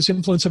because of this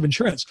influence of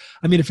insurance.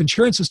 I mean, if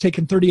insurance is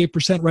taking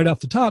 38% right off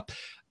the top,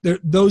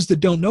 those that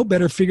don't know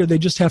better figure they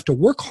just have to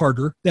work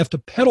harder. They have to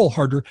pedal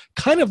harder,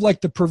 kind of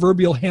like the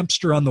proverbial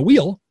hamster on the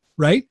wheel,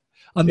 right?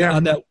 On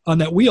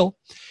that wheel.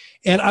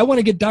 And I want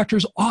to get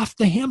doctors off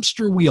the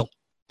hamster wheel.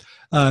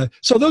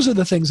 So those are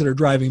the things that are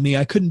driving me.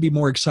 I couldn't be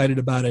more excited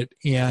about it.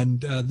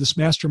 And this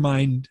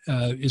mastermind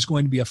is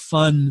going to be a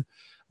fun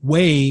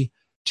way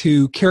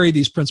to carry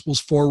these principles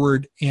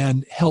forward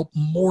and help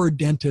more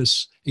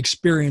dentists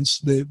experience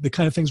the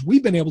kind of things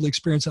we've been able to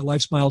experience at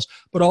Life Smiles,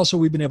 but also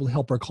we've been able to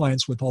help our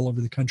clients with all over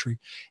the country.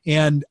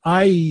 And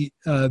I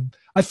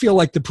feel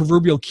like the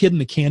proverbial kid in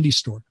the candy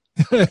store.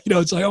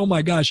 It's like, oh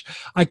my gosh,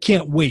 I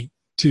can't wait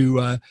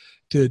to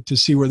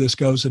see where this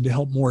goes and to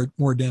help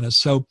more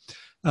dentists. So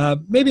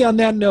maybe on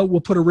that note,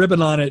 we'll put a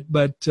ribbon on it,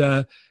 but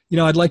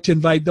I'd like to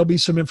invite, there'll be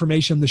some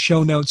information in the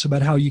show notes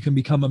about how you can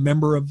become a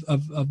member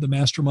of the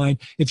mastermind.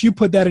 If you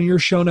put that in your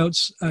show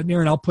notes,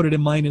 Naren, I'll put it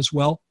in mine as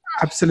well.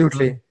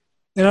 Absolutely.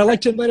 And I'd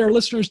like to invite our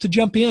listeners to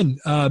jump in.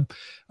 We're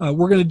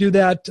going to do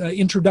that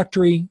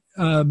introductory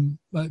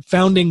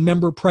founding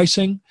member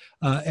pricing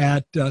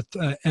at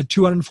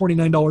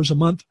 $249 a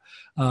month.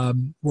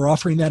 We're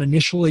offering that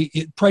initially.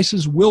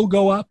 Prices will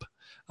go up,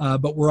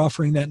 but we're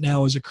offering that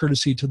now as a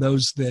courtesy to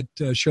those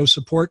that show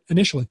support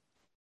initially.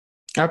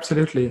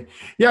 Absolutely.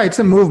 Yeah, it's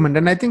a movement.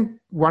 And I think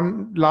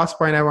one last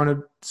point I want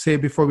to say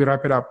before we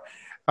wrap it up.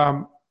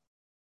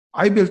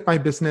 I built my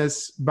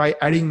business by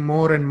adding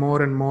more and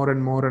more and more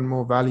and more and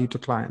more value to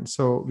clients.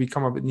 So we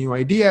come up with new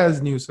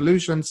ideas, new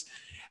solutions,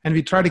 and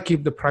we try to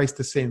keep the price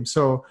the same.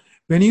 So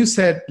when you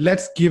said,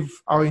 let's give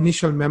our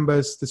initial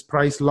members this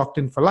price locked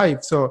in for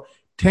life. So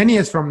 10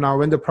 years from now,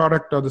 when the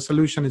product or the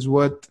solution is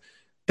worth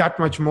that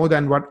much more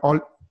than what all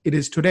it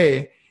is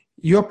today,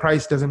 your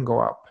price doesn't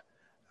go up.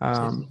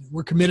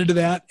 We're committed to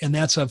that, and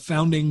that's a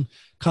founding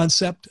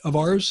concept of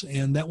ours,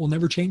 and that will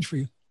never change for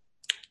you.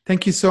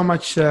 Thank you so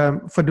much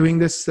for doing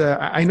this.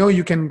 I know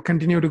you can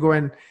continue to go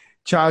and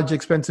charge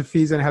expensive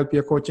fees and help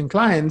your coaching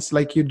clients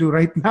like you do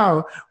right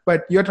now,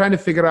 but you're trying to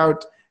figure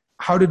out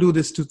how to do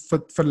this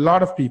for a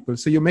lot of people.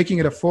 So you're making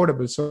it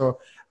affordable. So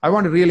I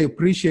want to really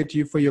appreciate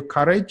you for your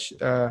courage,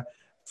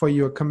 for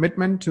your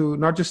commitment to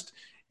not just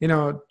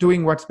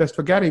doing what's best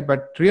for Gary,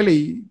 but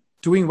really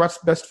doing what's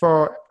best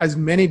for as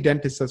many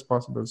dentists as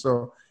possible.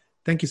 So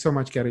thank you so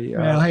much, Gary.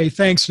 Well, hey,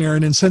 thanks,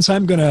 Naren. And since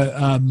I'm going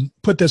to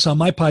put this on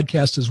my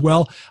podcast as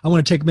well, I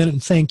want to take a minute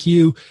and thank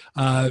you.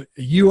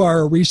 You are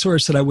a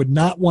resource that I would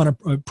not want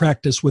to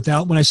practice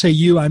without. When I say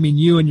you, I mean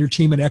you and your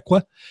team at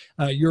Equa.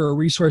 You're a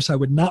resource I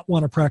would not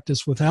want to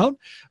practice without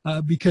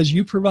because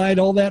you provide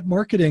all that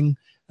marketing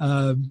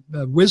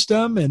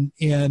wisdom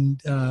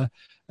and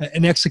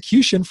an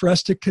execution for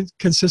us to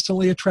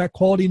consistently attract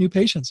quality new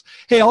patients.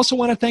 Hey, I also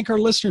want to thank our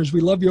listeners.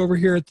 We love you over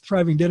here at the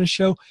Thriving Dentist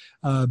Show.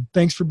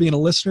 Thanks for being a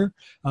listener.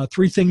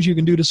 3 things you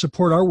can do to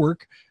support our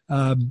work.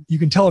 You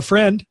can tell a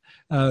friend.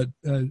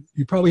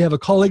 You probably have a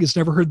colleague that's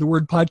never heard the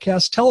word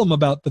podcast. Tell them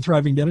about the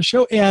Thriving Dentist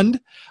Show and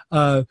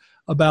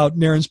about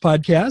Naren's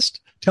podcast.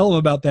 Tell them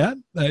about that.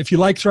 If you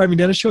like Thriving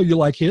Dentist Show, you'll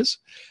like his.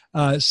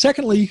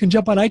 Secondly, you can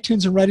jump on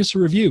iTunes and write us a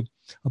review.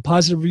 A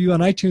positive review on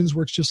iTunes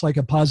works just like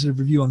a positive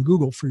review on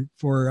Google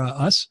for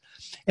us.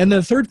 And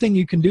the third thing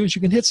you can do is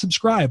you can hit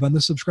subscribe on the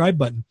subscribe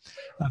button.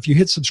 If you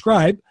hit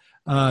subscribe,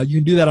 you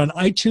can do that on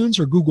iTunes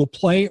or Google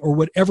Play or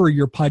whatever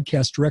your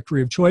podcast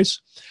directory of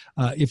choice.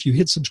 If you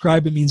hit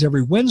subscribe, it means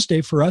every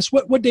Wednesday for us.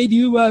 What day do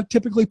you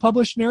typically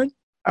publish, Naren?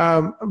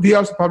 We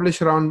also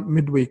publish around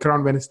midweek,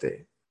 around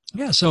Wednesday.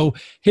 Yeah, so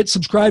hit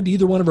subscribe to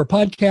either one of our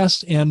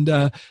podcasts, and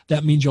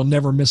that means you'll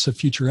never miss a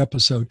future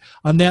episode.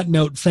 On that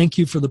note, thank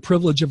you for the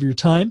privilege of your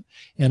time,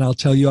 and I'll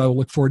tell you I will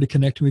look forward to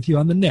connecting with you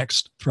on the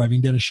next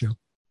Thriving Dentist Show.